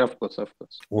 Yes, sir. Of course, of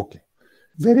course. Okay.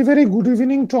 Very, very good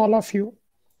evening to all of you.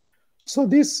 So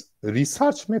this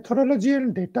research methodology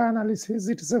and data analysis,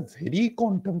 it is a very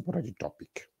contemporary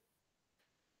topic.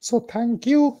 So thank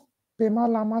you, Pema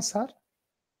Lama sir,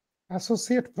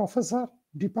 Associate Professor,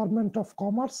 Department of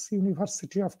Commerce,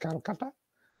 University of Calcutta,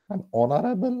 and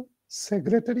Honorable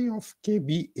Secretary of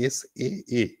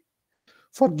KBSAA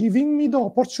for giving me the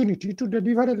opportunity to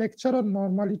deliver a lecture on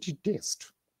normality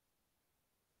test.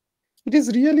 It is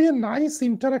really a nice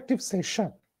interactive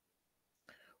session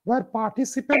where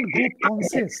participant group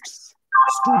consists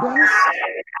students,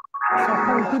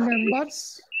 faculty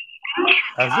members,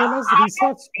 as well as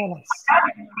research scholars.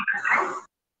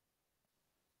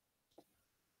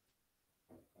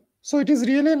 So it is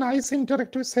really a nice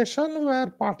interactive session where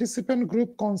participant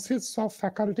group consists of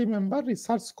faculty member,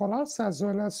 research scholars, as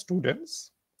well as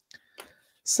students.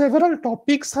 Several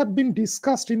topics have been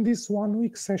discussed in these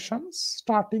one-week sessions,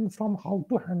 starting from how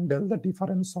to handle the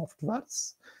different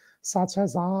softwares, such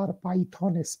as R,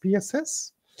 Python,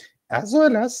 SPSS, as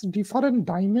well as different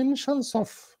dimensions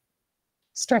of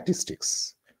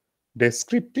statistics,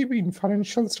 descriptive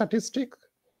inferential statistic,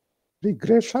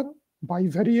 regression,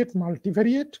 bivariate,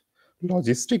 multivariate,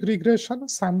 logistic regression,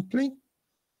 sampling,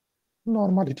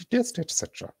 normality test,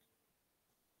 etc.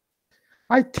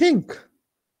 I think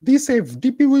this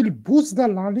FDP will boost the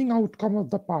learning outcome of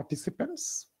the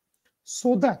participants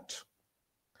so that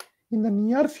in the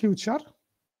near future,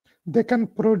 they can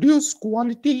produce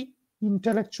quality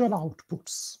intellectual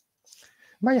outputs.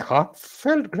 My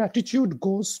heartfelt gratitude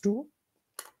goes to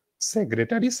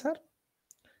Secretary Sir,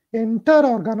 entire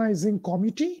organizing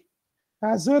committee,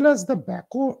 as well as the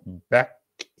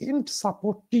back-end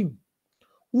support team,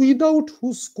 without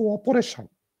whose cooperation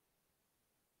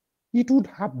it would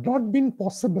have not been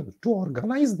possible to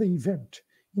organize the event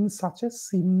in such a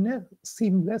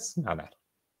seamless manner.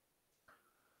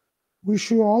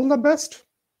 Wish you all the best.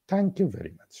 Thank you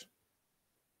very much.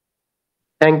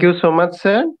 Thank you so much,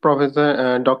 sir,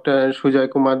 Professor Dr. Sujoy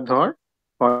Kumar Dhar,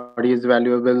 for his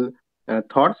valuable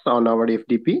thoughts on our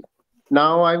FDP.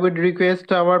 Now, I would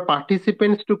request our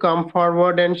participants to come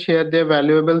forward and share their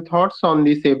valuable thoughts on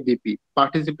this FDP.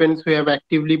 Participants who have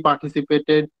actively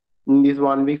participated in this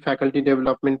one-week faculty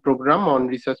development program on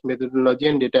research methodology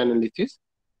and data analysis.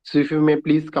 So if you may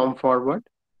please come forward.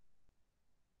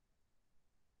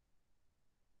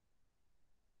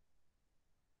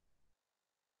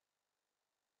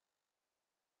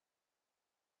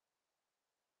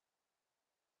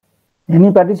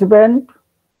 Any participant?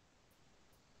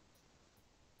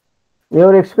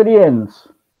 Your experience?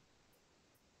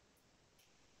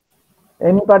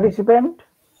 Any participant?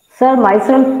 Sir,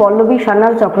 myself, Pallavi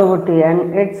Shanal Chakraborty,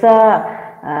 and it's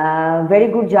a very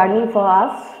good journey for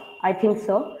us, I think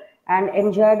so, and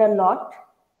enjoyed a lot.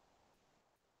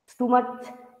 Too much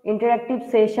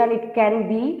interactive session it can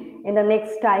be in the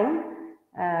next time.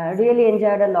 Really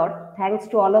enjoyed a lot. Thanks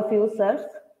to all of you, sir.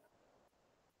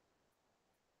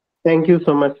 Thank you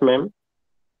so much, ma'am.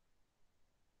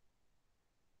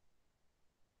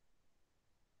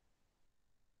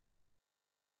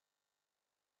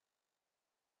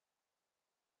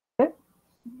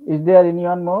 Is there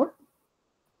anyone more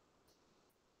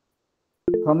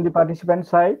from the participant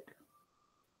side?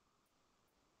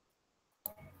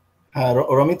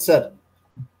 Romit sir.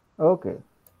 Okay.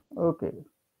 Okay.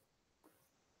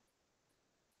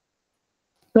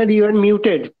 Sir, you are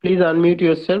muted. Please unmute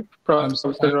yourself.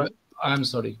 I'm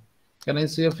sorry. Can I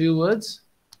say a few words?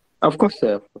 Of course,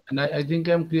 sir. And I think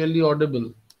I'm clearly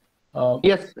audible.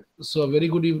 Yes. So a very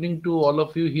good evening to all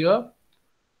of you here,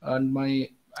 and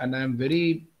I'm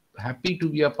very happy to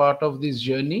be a part of this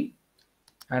journey.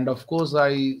 And of course,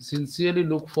 I sincerely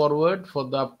look forward for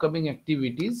the upcoming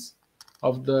activities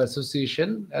of the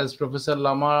association. As Professor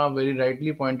Lama very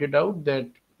rightly pointed out, that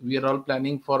we are all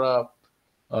planning for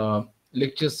a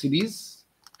lecture series,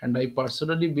 and I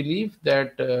personally believe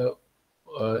that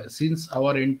since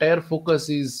our entire focus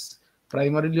is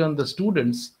primarily on the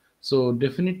students, so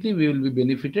definitely we will be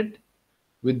benefited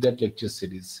with that lecture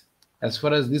series. As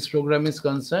far as this program is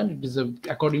concerned, it is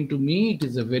according to me, it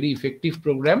is a very effective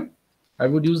program. I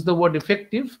would use the word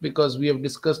effective because we have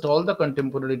discussed all the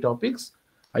contemporary topics.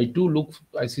 I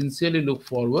sincerely look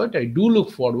forward. I do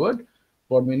look forward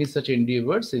for many such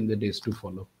endeavors in the days to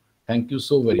follow. Thank you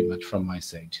so very much from my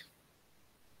side.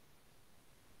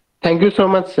 Thank you so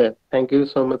much, sir. Thank you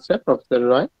so much, sir, Professor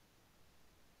Roy.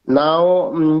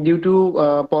 Now, due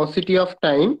to paucity of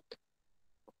time,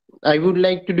 I would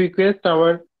like to request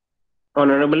our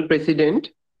Honorable President,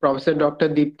 Professor Dr.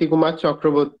 Deepti Kumar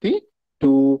Chakraborty,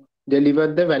 to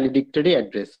deliver the valedictory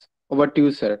address. Over to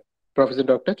you, sir, Professor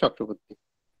Dr. Chakraborty.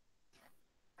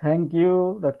 Thank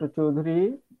you, Dr.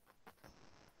 Chaudhary.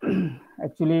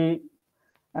 Actually,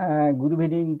 good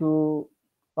evening to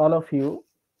all of you.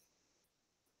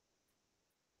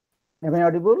 Am I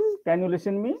audible? Can you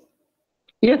listen to me?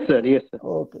 Yes, sir. Yes, sir.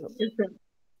 Okay. Yes, sir.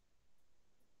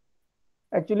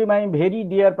 Actually, my very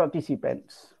dear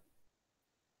participants,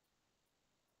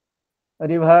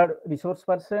 revered resource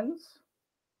persons,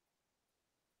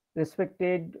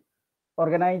 respected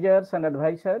organizers and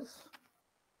advisors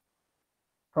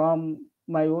from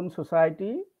my own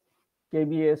society,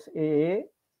 KBSAA,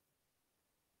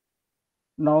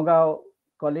 Nowgong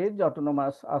College,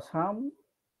 Autonomous Assam,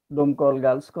 Domkal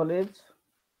Girls College,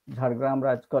 Jhargram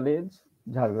Raj College,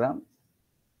 Jhargram.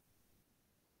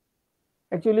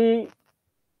 Actually,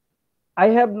 I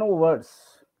have no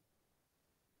words.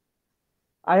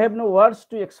 I have no words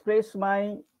to express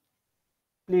my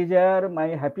pleasure, my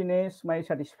happiness, my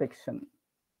satisfaction.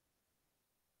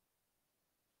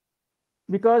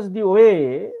 Because the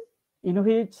way in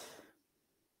which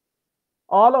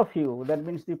all of you, that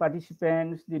means the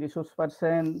participants, the resource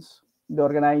persons, the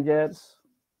organizers,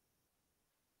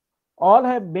 all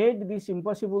have made this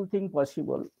impossible thing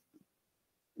possible.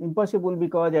 Impossible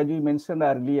because, as we mentioned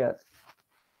earlier,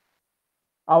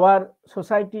 our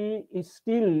society is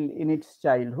still in its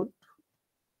childhood.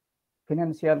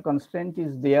 Financial constraint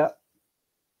is there.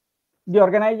 The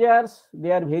organizers,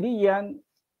 they are very young,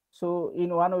 so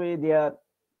in one way they are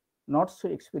not so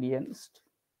experienced.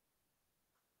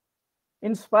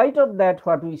 In spite of that,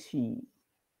 what we see,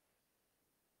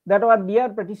 that our dear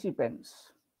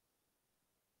participants,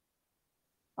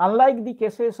 unlike the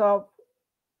cases of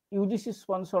UGC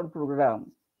sponsored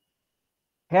program,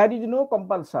 here is no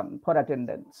compulsion for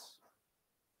attendance.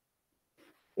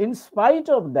 In spite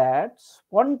of that,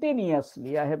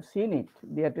 spontaneously, I have seen it,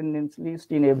 the attendance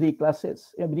list in every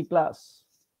class,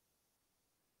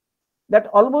 that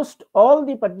almost all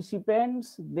the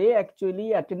participants, they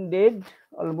actually attended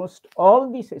almost all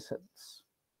the sessions.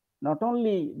 Not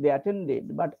only they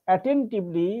attended, but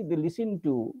attentively they listened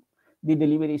to the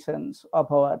deliberations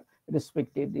of our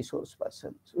respected resource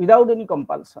persons without any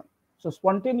compulsion. So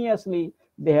spontaneously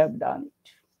they have done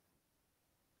it.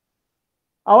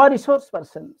 Our resource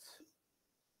persons,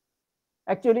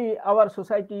 actually our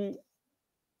society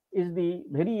is the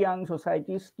very young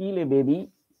society, still a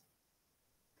baby.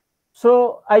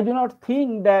 So I do not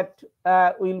think that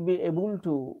we will be able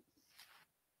to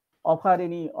offer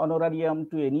any honorarium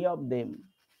to any of them.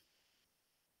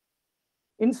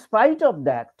 In spite of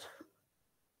that,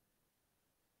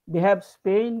 they have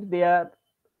spent their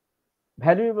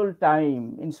valuable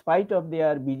time in spite of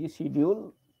their busy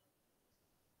schedule.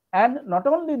 And not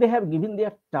only they have given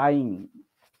their time,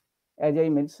 as I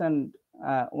mentioned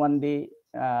one day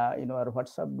in our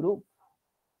WhatsApp group,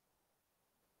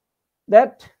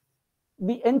 that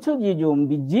the enthusiasm,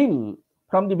 the zeal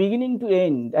from the beginning to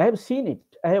end, I have seen it,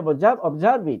 I have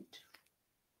observed it,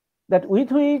 that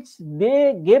with which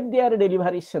they gave their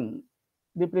deliberation,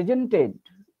 they presented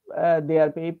their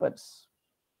papers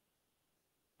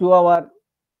to our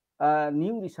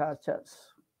new researchers.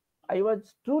 I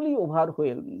was truly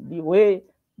overwhelmed the way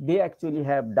they actually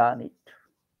have done it,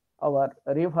 our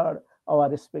revered, our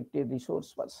respected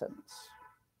resource persons.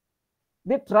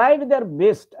 They tried their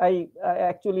best. I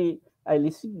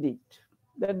listened it,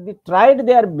 that they tried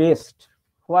their best.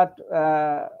 What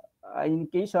in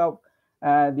case of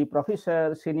the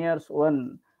professor seniors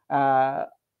one, I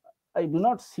do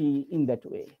not see in that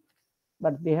way,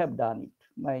 but they have done it.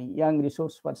 My young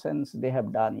resource persons, they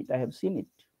have done it. I have seen it.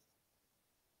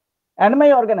 And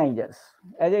my organizers,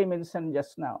 as I mentioned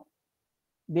just now,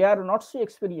 they are not so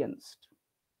experienced.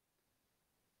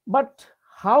 But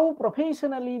how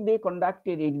professionally they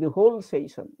conducted it, the whole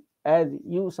session, as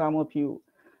some of you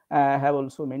have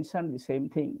also mentioned the same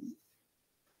thing.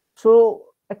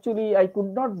 So actually, I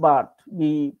could not but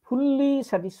be fully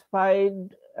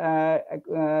satisfied,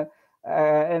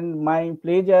 and my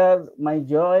pleasure, my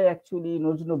joy actually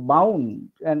knows no bound,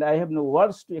 and I have no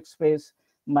words to express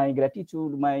my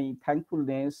gratitude, my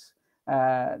thankfulness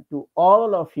to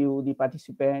all of you, the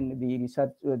participants, the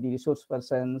resource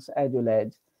persons, as well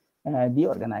as the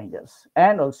organizers,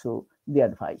 and also the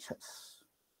advisors.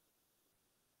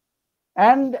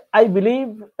 And I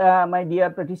believe, my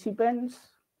dear participants,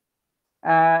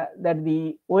 that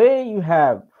the way you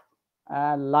have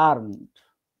learned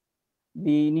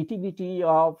the nitty-gritty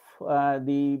of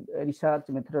the research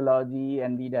methodology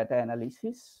and the data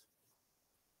analysis,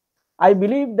 I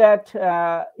believe that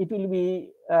it will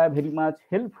be very much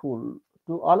helpful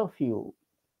to all of you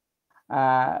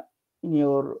in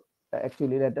your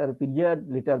actually later period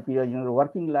in your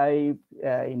working life,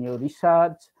 in your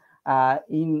research,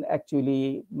 in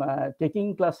actually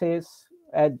taking classes.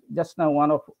 As just now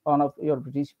one of your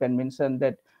participants mentioned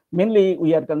that mainly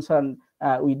we are concerned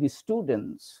with the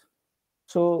students.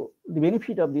 So the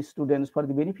benefit of the students, for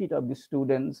the benefit of the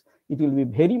students, it will be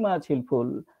very much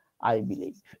helpful, I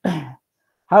believe.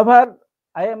 However,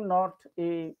 I am not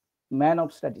a man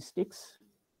of statistics.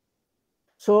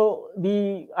 So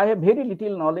I have very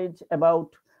little knowledge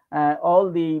about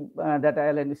all the data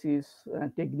analysis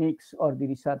techniques or the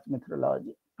research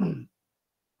methodology.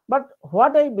 But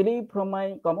what I believe from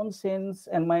my common sense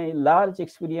and my large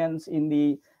experience in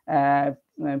the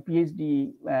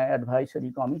PhD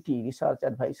advisory committee, research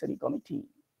advisory committee,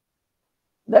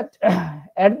 that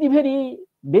at the very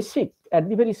basic, at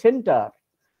the very center,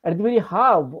 at the very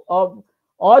hub of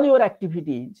all your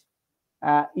activities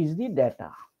is the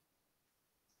data.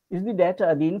 Is the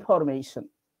data, the information.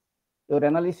 Your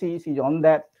analysis is on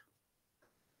that.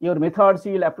 Your methods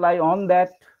you will apply on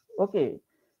that. Okay.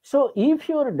 So if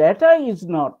your data is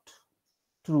not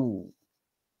true,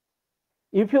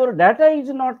 if your data is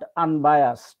not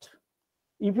unbiased,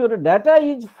 if your data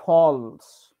is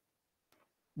false,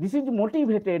 this is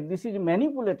motivated, this is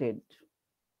manipulated,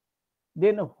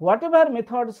 then whatever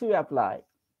methods you apply,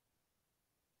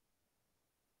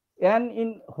 and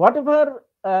in whatever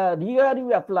rigor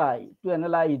you apply to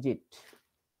analyze it,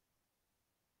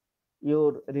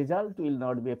 your result will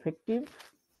not be effective,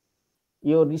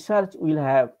 your research will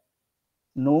have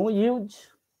no use,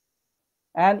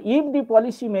 and if the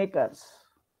policy makers,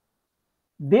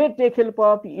 they take help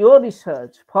of your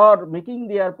research for making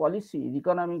their policies,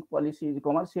 economic policies,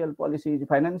 commercial policies,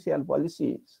 financial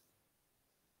policies,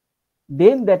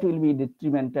 then that will be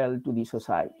detrimental to the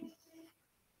society.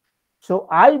 So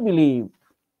I believe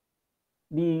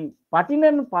the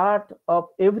pertinent part of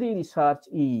every research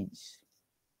is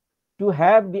to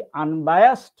have the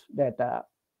unbiased data,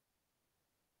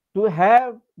 to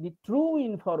have the true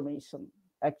information.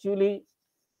 Actually,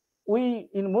 we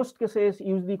in most cases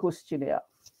use the questionnaire,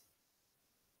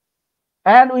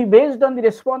 and we based on the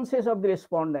responses of the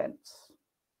respondents.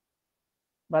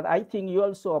 But I think you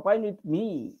also opine with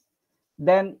me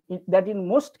then that in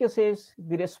most cases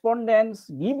the respondents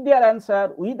give their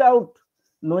answer without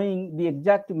knowing the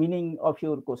exact meaning of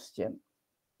your question.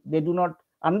 They do not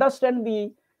understand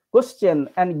the question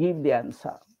and give the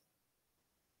answer.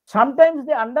 Sometimes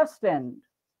they understand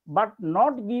but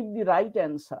not give the right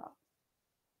answer.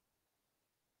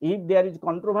 If there is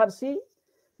controversy,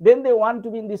 then they want to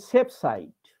be in the safe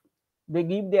side. They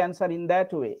give the answer in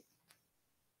that way.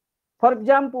 For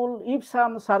example, if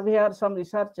some surveyor, some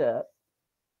researcher,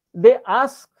 they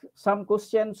ask some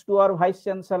questions to our vice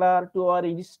chancellor, to our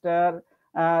registrar,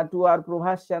 to our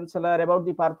provost chancellor about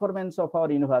the performance of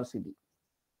our university,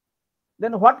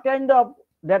 then what kind of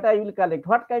data you will collect,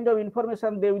 what kind of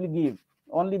information they will give?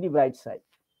 Only the bright side.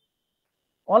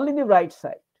 Only the bright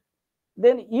side.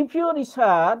 Then if your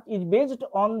research is based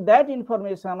on that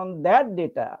information, on that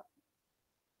data,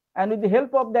 and with the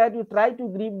help of that you try to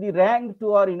give the rank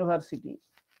to our university,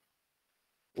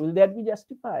 will that be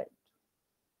justified?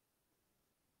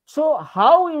 So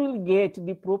how we will get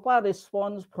the proper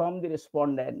response from the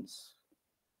respondents,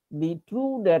 the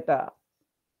true data,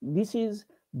 this is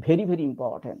very, very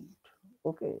important.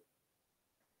 Okay.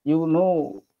 You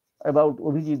know about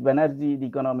Abhijit Banerjee, the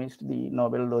economist, the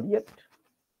Nobel laureate.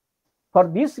 For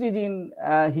this reason,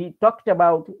 he talked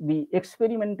about the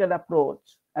experimental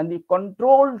approach and the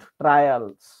controlled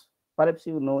trials. Perhaps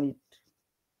you know it.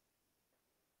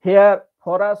 Here,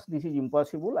 for us, this is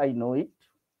impossible. I know it.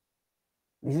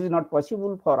 This is not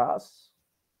possible for us.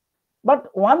 But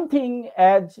one thing,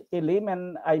 as a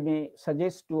layman, I may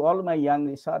suggest to all my young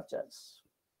researchers,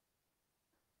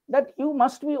 that you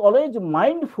must be always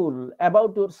mindful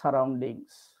about your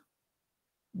surroundings.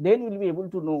 Then you will be able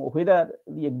to know whether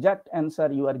the exact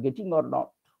answer you are getting or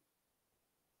not.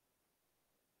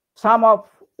 Some of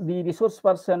the resource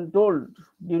person told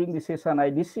during the session, I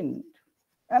listened,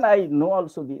 and I know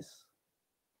also this.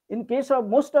 In case of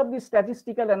most of the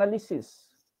statistical analysis,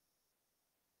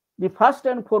 the first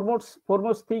and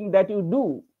foremost thing that you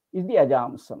do is the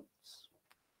assumptions.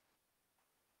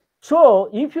 So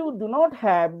if you do not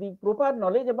have the proper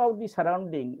knowledge about the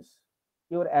surroundings,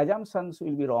 your assumptions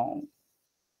will be wrong.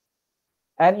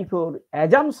 And if your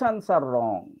assumptions are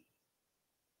wrong,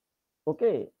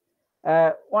 okay,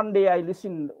 one day I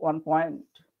listened one point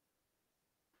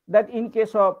that in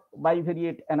case of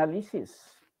bivariate analysis,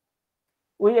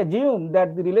 we assume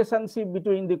that the relationship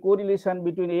between the correlation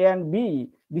between A and B,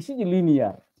 this is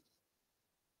linear.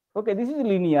 Okay, this is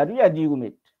linear, we assume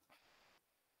it.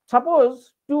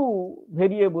 Suppose two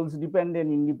variables,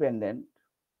 dependent, independent,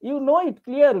 you know it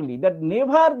clearly that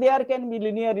never there can be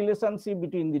linear relationship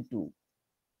between the two.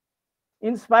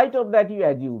 In spite of that, you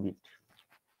assume it.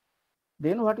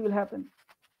 Then what will happen?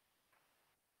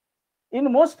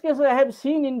 In most cases, I have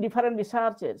seen in different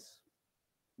researches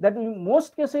that in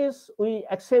most cases, we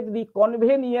accept the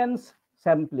convenience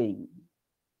sampling.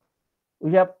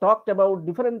 We have talked about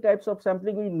different types of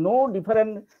sampling. We know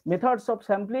different methods of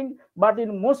sampling, but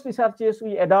in most researches,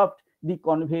 we adopt the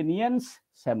convenience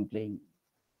sampling.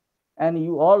 And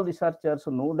you all researchers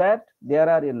know that there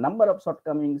are a number of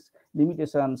shortcomings,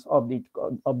 limitations of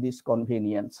this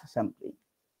convenience sampling.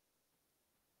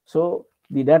 So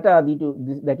the data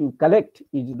that you collect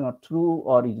is not true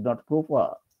or is not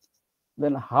proper,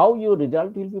 then how your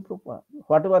result will be proper?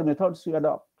 Whatever methods you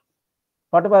adopt,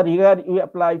 whatever rigor you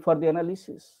apply for the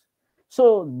analysis.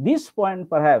 So this point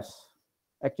perhaps,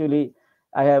 actually,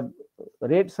 I have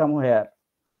read somewhere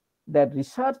that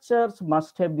researchers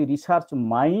must have the research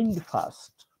mind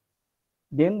first,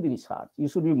 then the research. You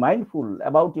should be mindful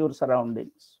about your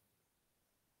surroundings.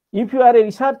 If you are a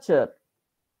researcher,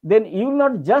 then you will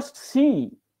not just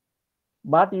see,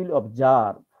 but you will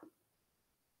observe.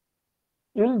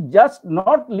 You will just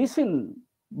not listen,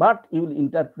 but you will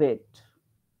interpret.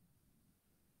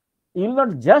 You will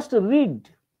not just read,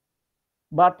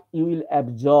 but you will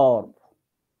absorb.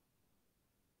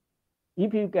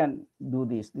 If you can do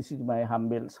this, this is my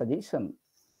humble suggestion,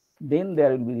 then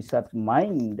there will be research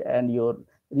mind and your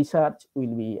research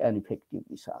will be an effective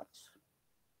research.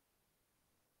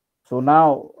 So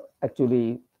now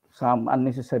actually some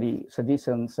unnecessary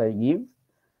suggestions I give.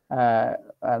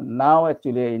 Now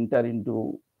actually I enter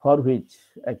into for which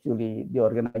actually the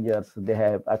organizers, they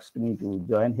have asked me to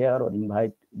join here or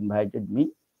invited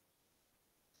me.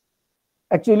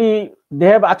 Actually, they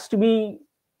have asked me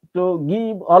to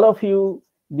give all of you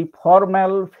the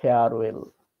formal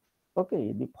farewell.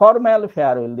 Okay, the formal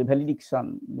farewell, the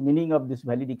valediction, the meaning of this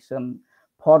valediction,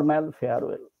 formal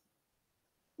farewell.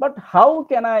 But how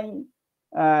can I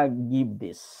give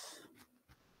this?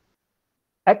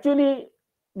 Actually,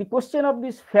 the question of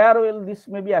this farewell, this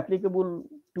may be applicable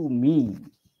to me.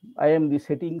 I am the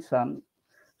setting sun.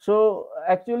 So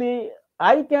actually,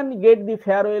 I can get the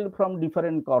farewell from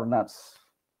different corners.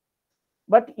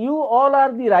 But you all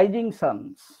are the rising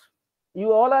suns.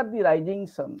 You all are the rising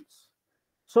suns.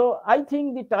 So I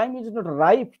think the time is not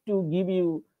ripe to give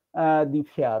you the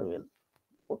farewell.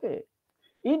 Okay.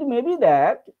 It may be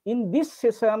that in this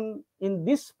session, in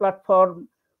this platform,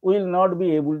 we will not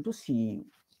be able to see you.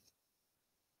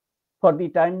 For the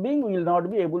time being, we will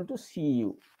not be able to see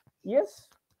you. Yes.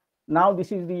 Now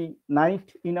this is the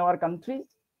night in our country.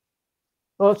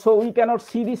 So we cannot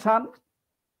see the sun.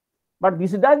 But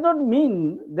this does not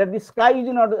mean that the sky is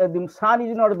not, the sun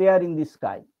is not there in the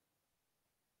sky.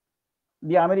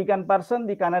 The American person,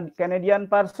 the Canadian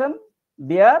person,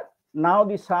 there, now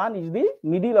the sun is the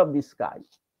middle of the sky.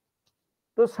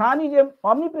 So sun is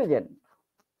omnipresent.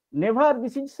 Never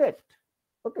this is set.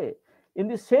 Okay. In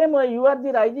the same way, you are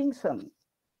the rising sun.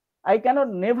 I cannot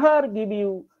never give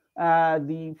you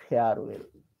the farewell.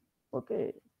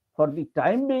 Okay. For the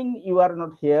time being, you are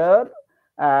not here.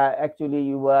 Actually,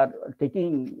 you are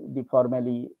taking the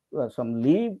formally some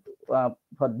leave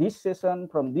for this session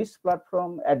from this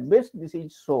platform. At best, this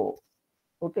is so.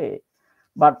 Okay.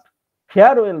 But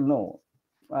farewell, no.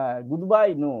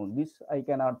 Goodbye, no. This I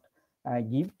cannot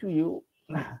give to you.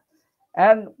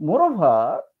 And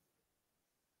moreover,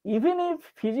 even if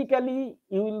physically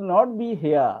you will not be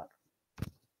here,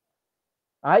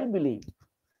 I believe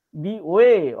the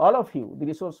way, all of you, the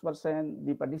resource person,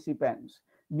 the participants,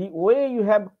 the way you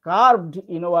have carved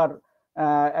in our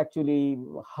actually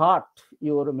heart,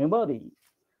 your memory,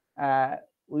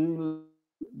 we will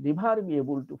never be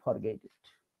able to forget it.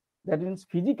 That means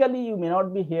physically you may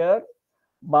not be here,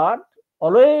 but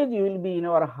always you will be in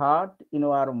our heart, in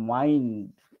our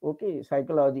mind. Okay,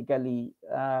 psychologically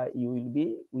you will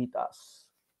be with us.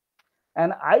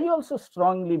 And I also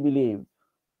strongly believe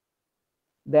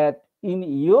that in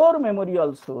your memory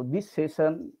also, this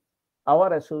session,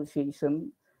 our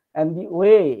association, and the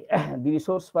way the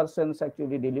resource persons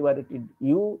actually delivered it,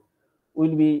 you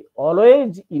will be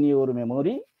always in your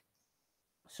memory.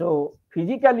 So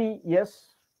physically,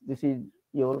 yes, this is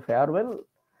your farewell,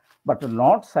 but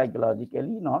not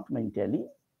psychologically, not mentally.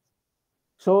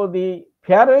 So the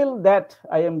farewell that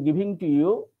I am giving to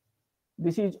you,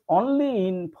 this is only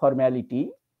in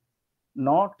formality,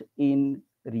 not in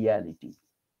reality.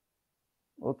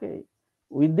 Okay.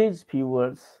 With these few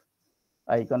words,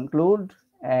 I conclude,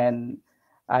 and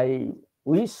I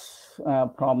wish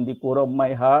from the core of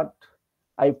my heart,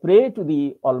 I pray to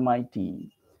the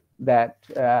Almighty that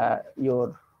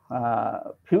your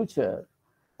future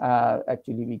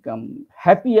actually become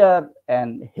happier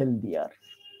and healthier.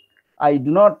 I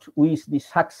do not wish the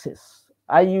success.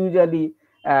 I usually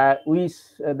wish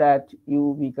that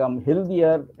you become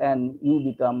healthier and you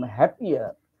become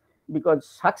happier, because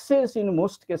success in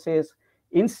most cases,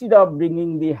 instead of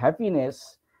bringing the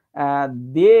happiness,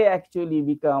 they actually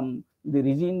become the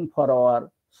reason for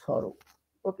our sorrow.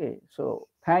 Okay, so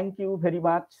thank you very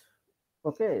much.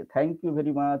 Okay, thank you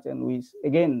very much, and wish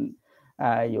again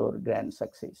your grand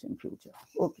success in future.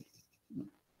 Okay.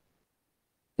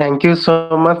 Thank you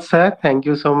so much, sir. Thank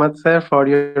you so much, sir, for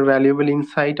your valuable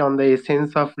insight on the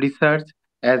essence of research,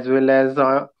 as well as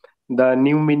the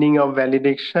new meaning of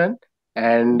validation,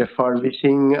 and for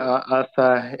wishing us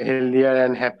a healthier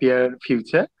and happier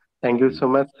future. Thank you so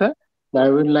much, sir. I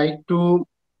would like to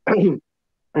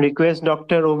request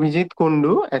Dr. Abhijit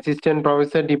Kundu, Assistant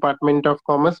Professor, Department of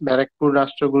Commerce, Barakpur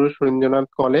Rashtraguru Surendranath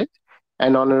College,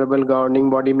 an honorable governing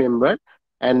body member,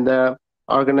 and the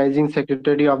organizing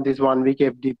secretary of this 1 week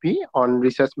FDP on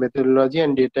research methodology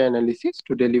and data analysis,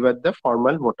 to deliver the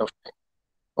formal vote of thanks.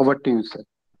 Over to you, sir.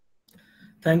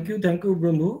 Thank you,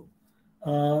 Brahmu.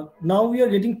 Now we are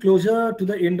getting closer to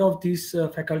the end of this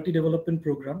faculty development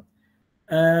program.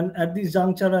 And at this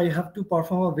juncture, I have to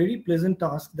perform a very pleasant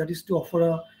task, that is to offer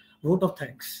a vote of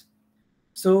thanks.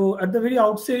 So at the very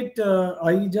outset,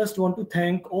 I just want to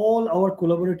thank all our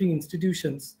collaborating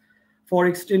institutions for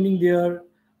extending their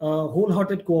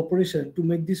wholehearted cooperation to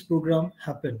make this program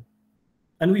happen.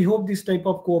 And we hope this type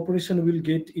of cooperation will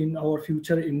get in our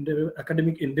future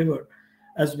academic endeavor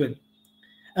as well.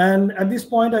 And at this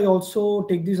point, I also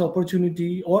take this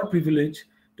opportunity or privilege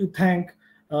to thank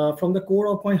from the core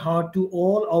of my heart to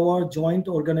all our joint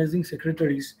organizing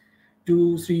secretaries,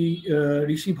 to Sri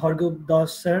Rishi Bhargav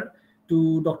Das sir,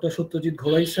 to Dr. Satyajit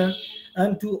Ghorai sir,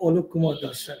 and to Alok Kumar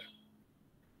Das sir.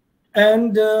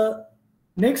 And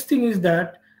next thing is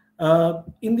that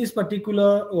in this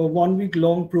particular 1 week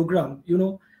long program,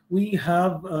 we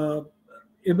have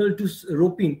able to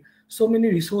rope in so many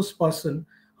resource person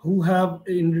who have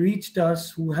enriched us,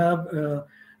 who have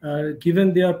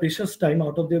given their precious time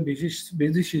out of their busy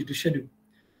schedule.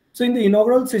 So in the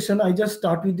inaugural session, I just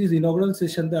start with this inaugural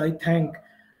session that I thank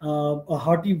a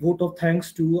hearty vote of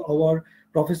thanks to our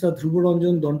Professor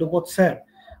Dhruvaranjan Dandapat sir,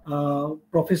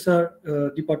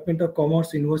 Professor, Department of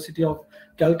Commerce, University of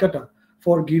Calcutta,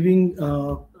 for giving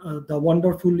the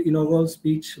wonderful inaugural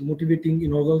speech, motivating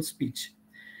inaugural speech.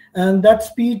 And that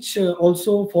speech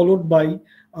also followed by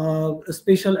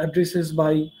special addresses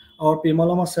by our Pema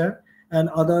Lama sir and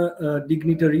other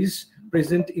dignitaries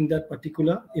present in that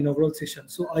particular inaugural session.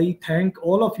 So I thank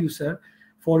all of you, sir,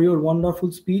 for your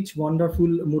wonderful speech, wonderful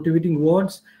motivating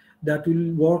words that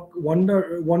will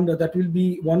that will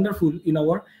be wonderful in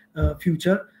our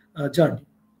future journey.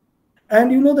 And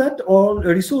you know that all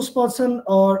resource person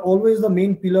are always the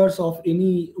main pillars of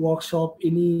any workshop,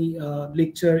 any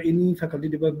lecture, any faculty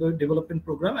development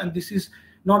program, and this is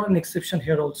not an exception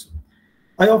here also.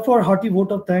 I offer a hearty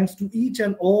vote of thanks to each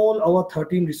and all our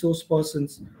 13 resource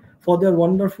persons for their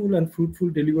wonderful and fruitful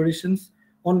deliberations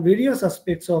on various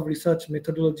aspects of research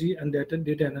methodology and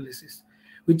data analysis,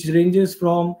 which ranges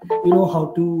from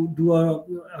how to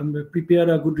do prepare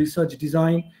a good research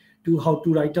design, to how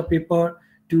to write a paper,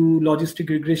 to logistic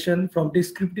regression, from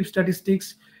descriptive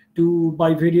statistics to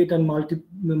bivariate and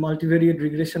multivariate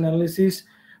regression analysis,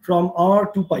 from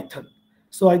R to Python.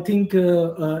 So I think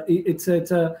it's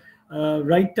a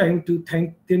right time to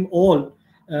thank them all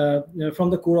from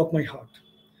the core of my heart.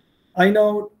 I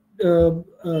now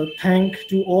thank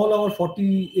to all our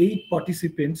 48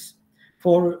 participants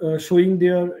for showing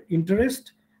their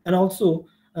interest and also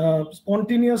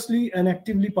spontaneously and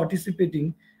actively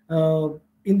participating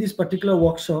in this particular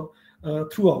workshop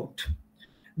throughout.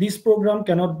 This program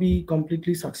cannot be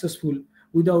completely successful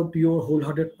without your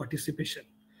wholehearted participation.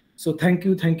 So thank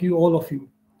you all of you.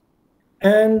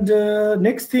 And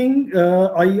next thing,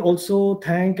 I also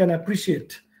thank and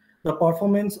appreciate the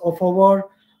performance of our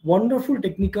wonderful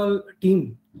technical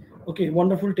team. Okay,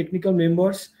 wonderful technical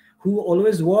members who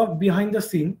always work behind the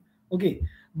scene. Okay,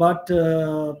 but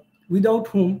without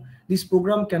whom this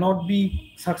program cannot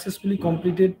be successfully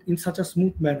completed in such a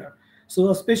smooth manner. So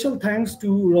a special thanks to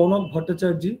Raunak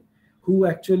Bhattacharya, who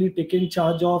actually taken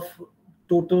charge of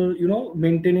total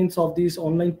maintenance of this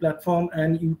online platform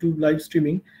and YouTube live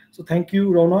streaming. So thank you,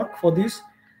 Raunak, for this.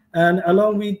 And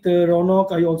along with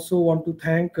Raunak, I also want to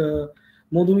thank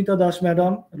Madhumita Das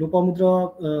madam,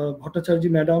 Lopamudra Bhattacharya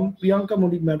madam, Priyanka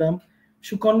Modik madam,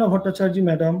 Shukarna Bhattacharya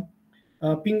madam,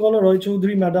 Pingala Roy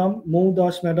Chaudhary madam, Mou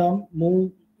Das madam,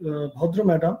 Mou Bhadra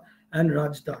madam, and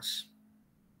Raj Das.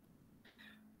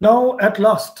 Now, at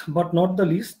last but not the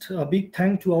least, a big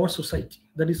thank to our society,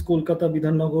 that is Kolkata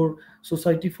Bidhannagar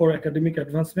Society for Academic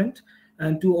Advancement,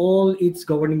 and to all its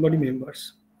governing body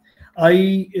members.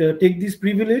 I take this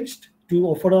privilege to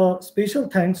offer a special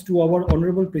thanks to our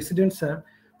Honorable President, Sir,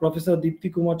 Professor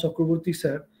Deepti Kumar Chakraborty,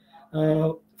 Sir,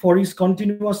 for his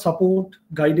continuous support,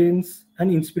 guidance, and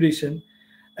inspiration.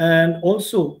 And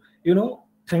also,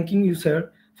 thanking you,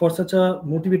 Sir, for such a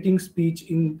motivating speech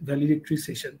in valedictory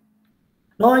session.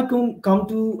 Now I come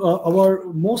to our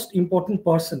most important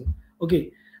person.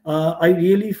 Okay, I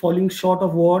really falling short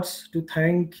of words to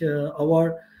thank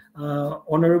our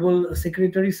Honorable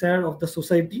Secretary, Sir, of the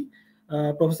Society,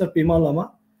 Professor Pema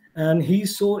Lama, and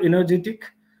he's so energetic,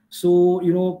 so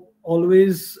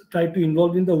always try to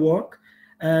involve in the work.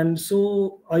 And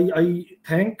so I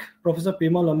thank Professor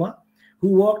Pema Lama, who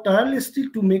worked tirelessly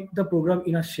to make the program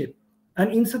in a shape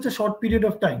and in such a short period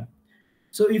of time.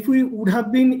 So if we would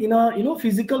have been in a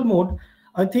physical mode,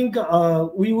 I think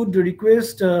we would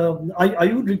request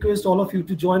I would request all of you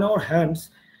to join our hands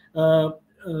to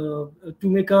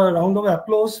make a round of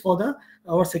applause for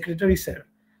our secretary, sir.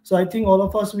 So I think all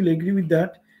of us will agree with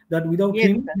that without Yes,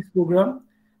 him, sir. this program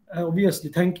obviously,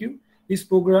 thank you. This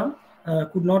program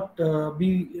could not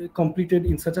be completed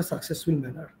in such a successful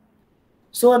manner.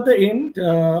 So at the end,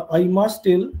 I must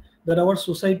tell that our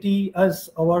society, as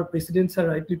our president sir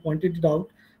rightly pointed it out,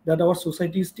 that our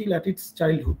society is still at its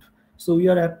childhood. So we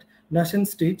are at nascent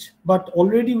stage, but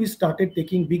already we started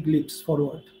taking big leaps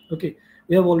forward. Okay,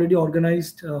 we have already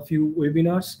organized a few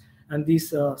webinars and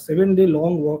this 7-day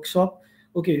long workshop,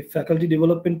 okay, faculty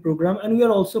development program, and we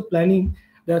are also planning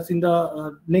that in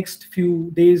the next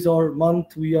few days or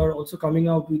month, we are also coming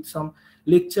out with some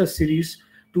lecture series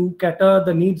to cater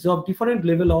the needs of different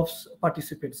level of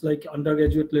participants, like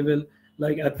undergraduate level,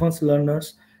 like advanced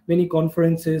learners, many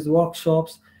conferences,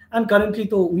 workshops, and currently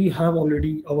though we have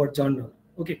already our journal.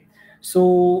 Okay,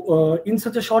 so in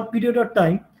such a short period of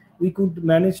time, we could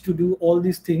manage to do all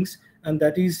these things, and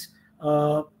that is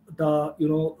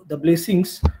the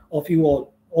blessings of you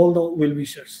all the well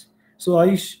wishers. So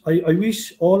I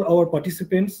wish all our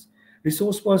participants,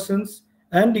 resource persons,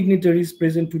 and dignitaries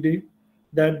present today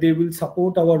that they will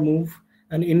support our move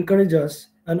and encourage us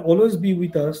and always be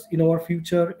with us in our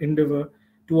future endeavor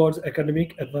towards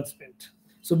academic advancement.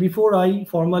 So before I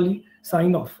formally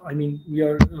sign off, I mean, we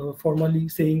are formally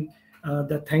saying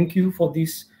that thank you for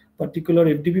this particular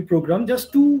FDP program.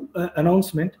 Just two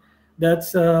announcement.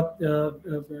 That's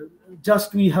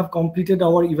just we have completed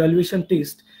our evaluation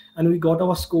test and we got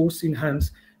our scores in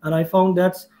hands. And I found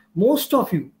that most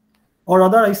of you, or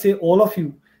rather I say all of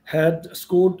you, had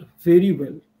scored very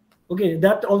well. Okay,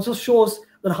 that also shows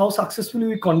that how successfully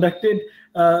we conducted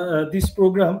this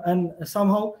program, and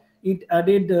somehow it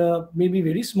added maybe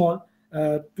very small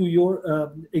to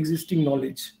your existing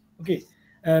knowledge. Okay,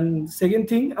 and second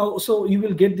thing, also you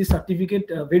will get the certificate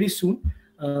very soon,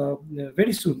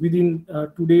 within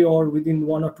today or within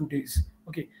 1 or 2 days.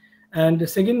 Okay, and the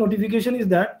second notification is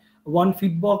that one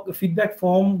feedback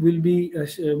form will be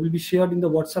shared in the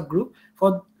WhatsApp group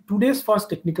for today's first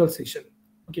technical session.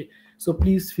 Okay, so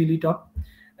please fill it up.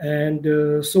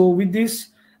 And so with this,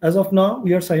 as of now,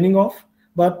 we are signing off,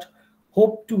 but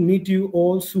hope to meet you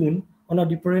all soon on a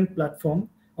different platform,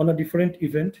 on a different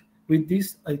event. With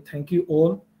this, I thank you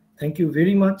all. Thank you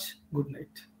very much. Good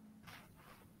night.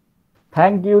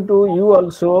 Thank you to you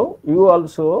also. You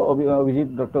also,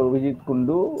 Dr. Abhijit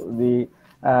Kundu.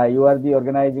 You are the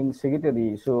organizing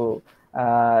secretary. So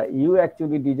you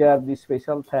actually deserve this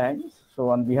special thanks. So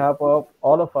on behalf of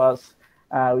all of us,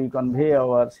 we convey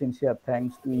our sincere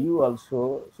thanks to you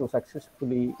also. So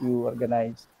successfully you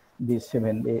organized this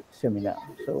 7-day seminar.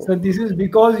 So this is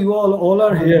because you all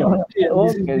are here.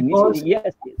 Okay.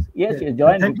 Yes.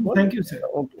 Join. Thank you, sir.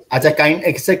 Okay.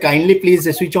 Acha, kindly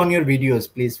please switch on your videos,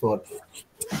 please. For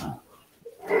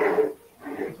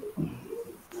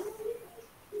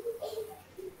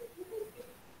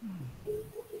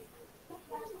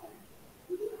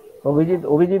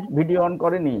Abhijit video on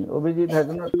koreni. Abhijit has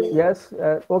not. Yes.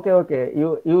 Okay.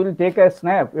 You will take a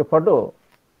snap, a photo.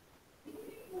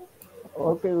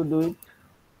 Okay, you do it.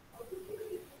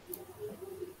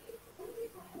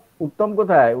 Uttam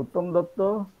kothay? Uttam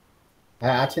Datta?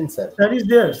 Achen, sir. That is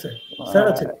there, sir.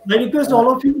 Sir, I request all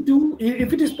of you to,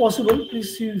 if it is possible,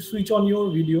 please switch on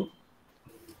your video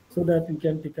so that we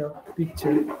can take a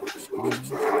picture.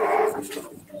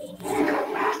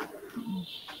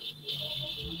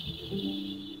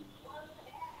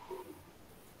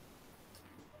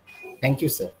 Thank you,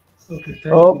 sir.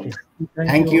 Okay.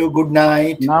 Thank you. Good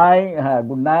night.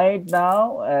 Good night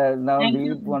now. Now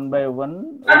leave one by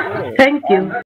one. Okay. Thank you.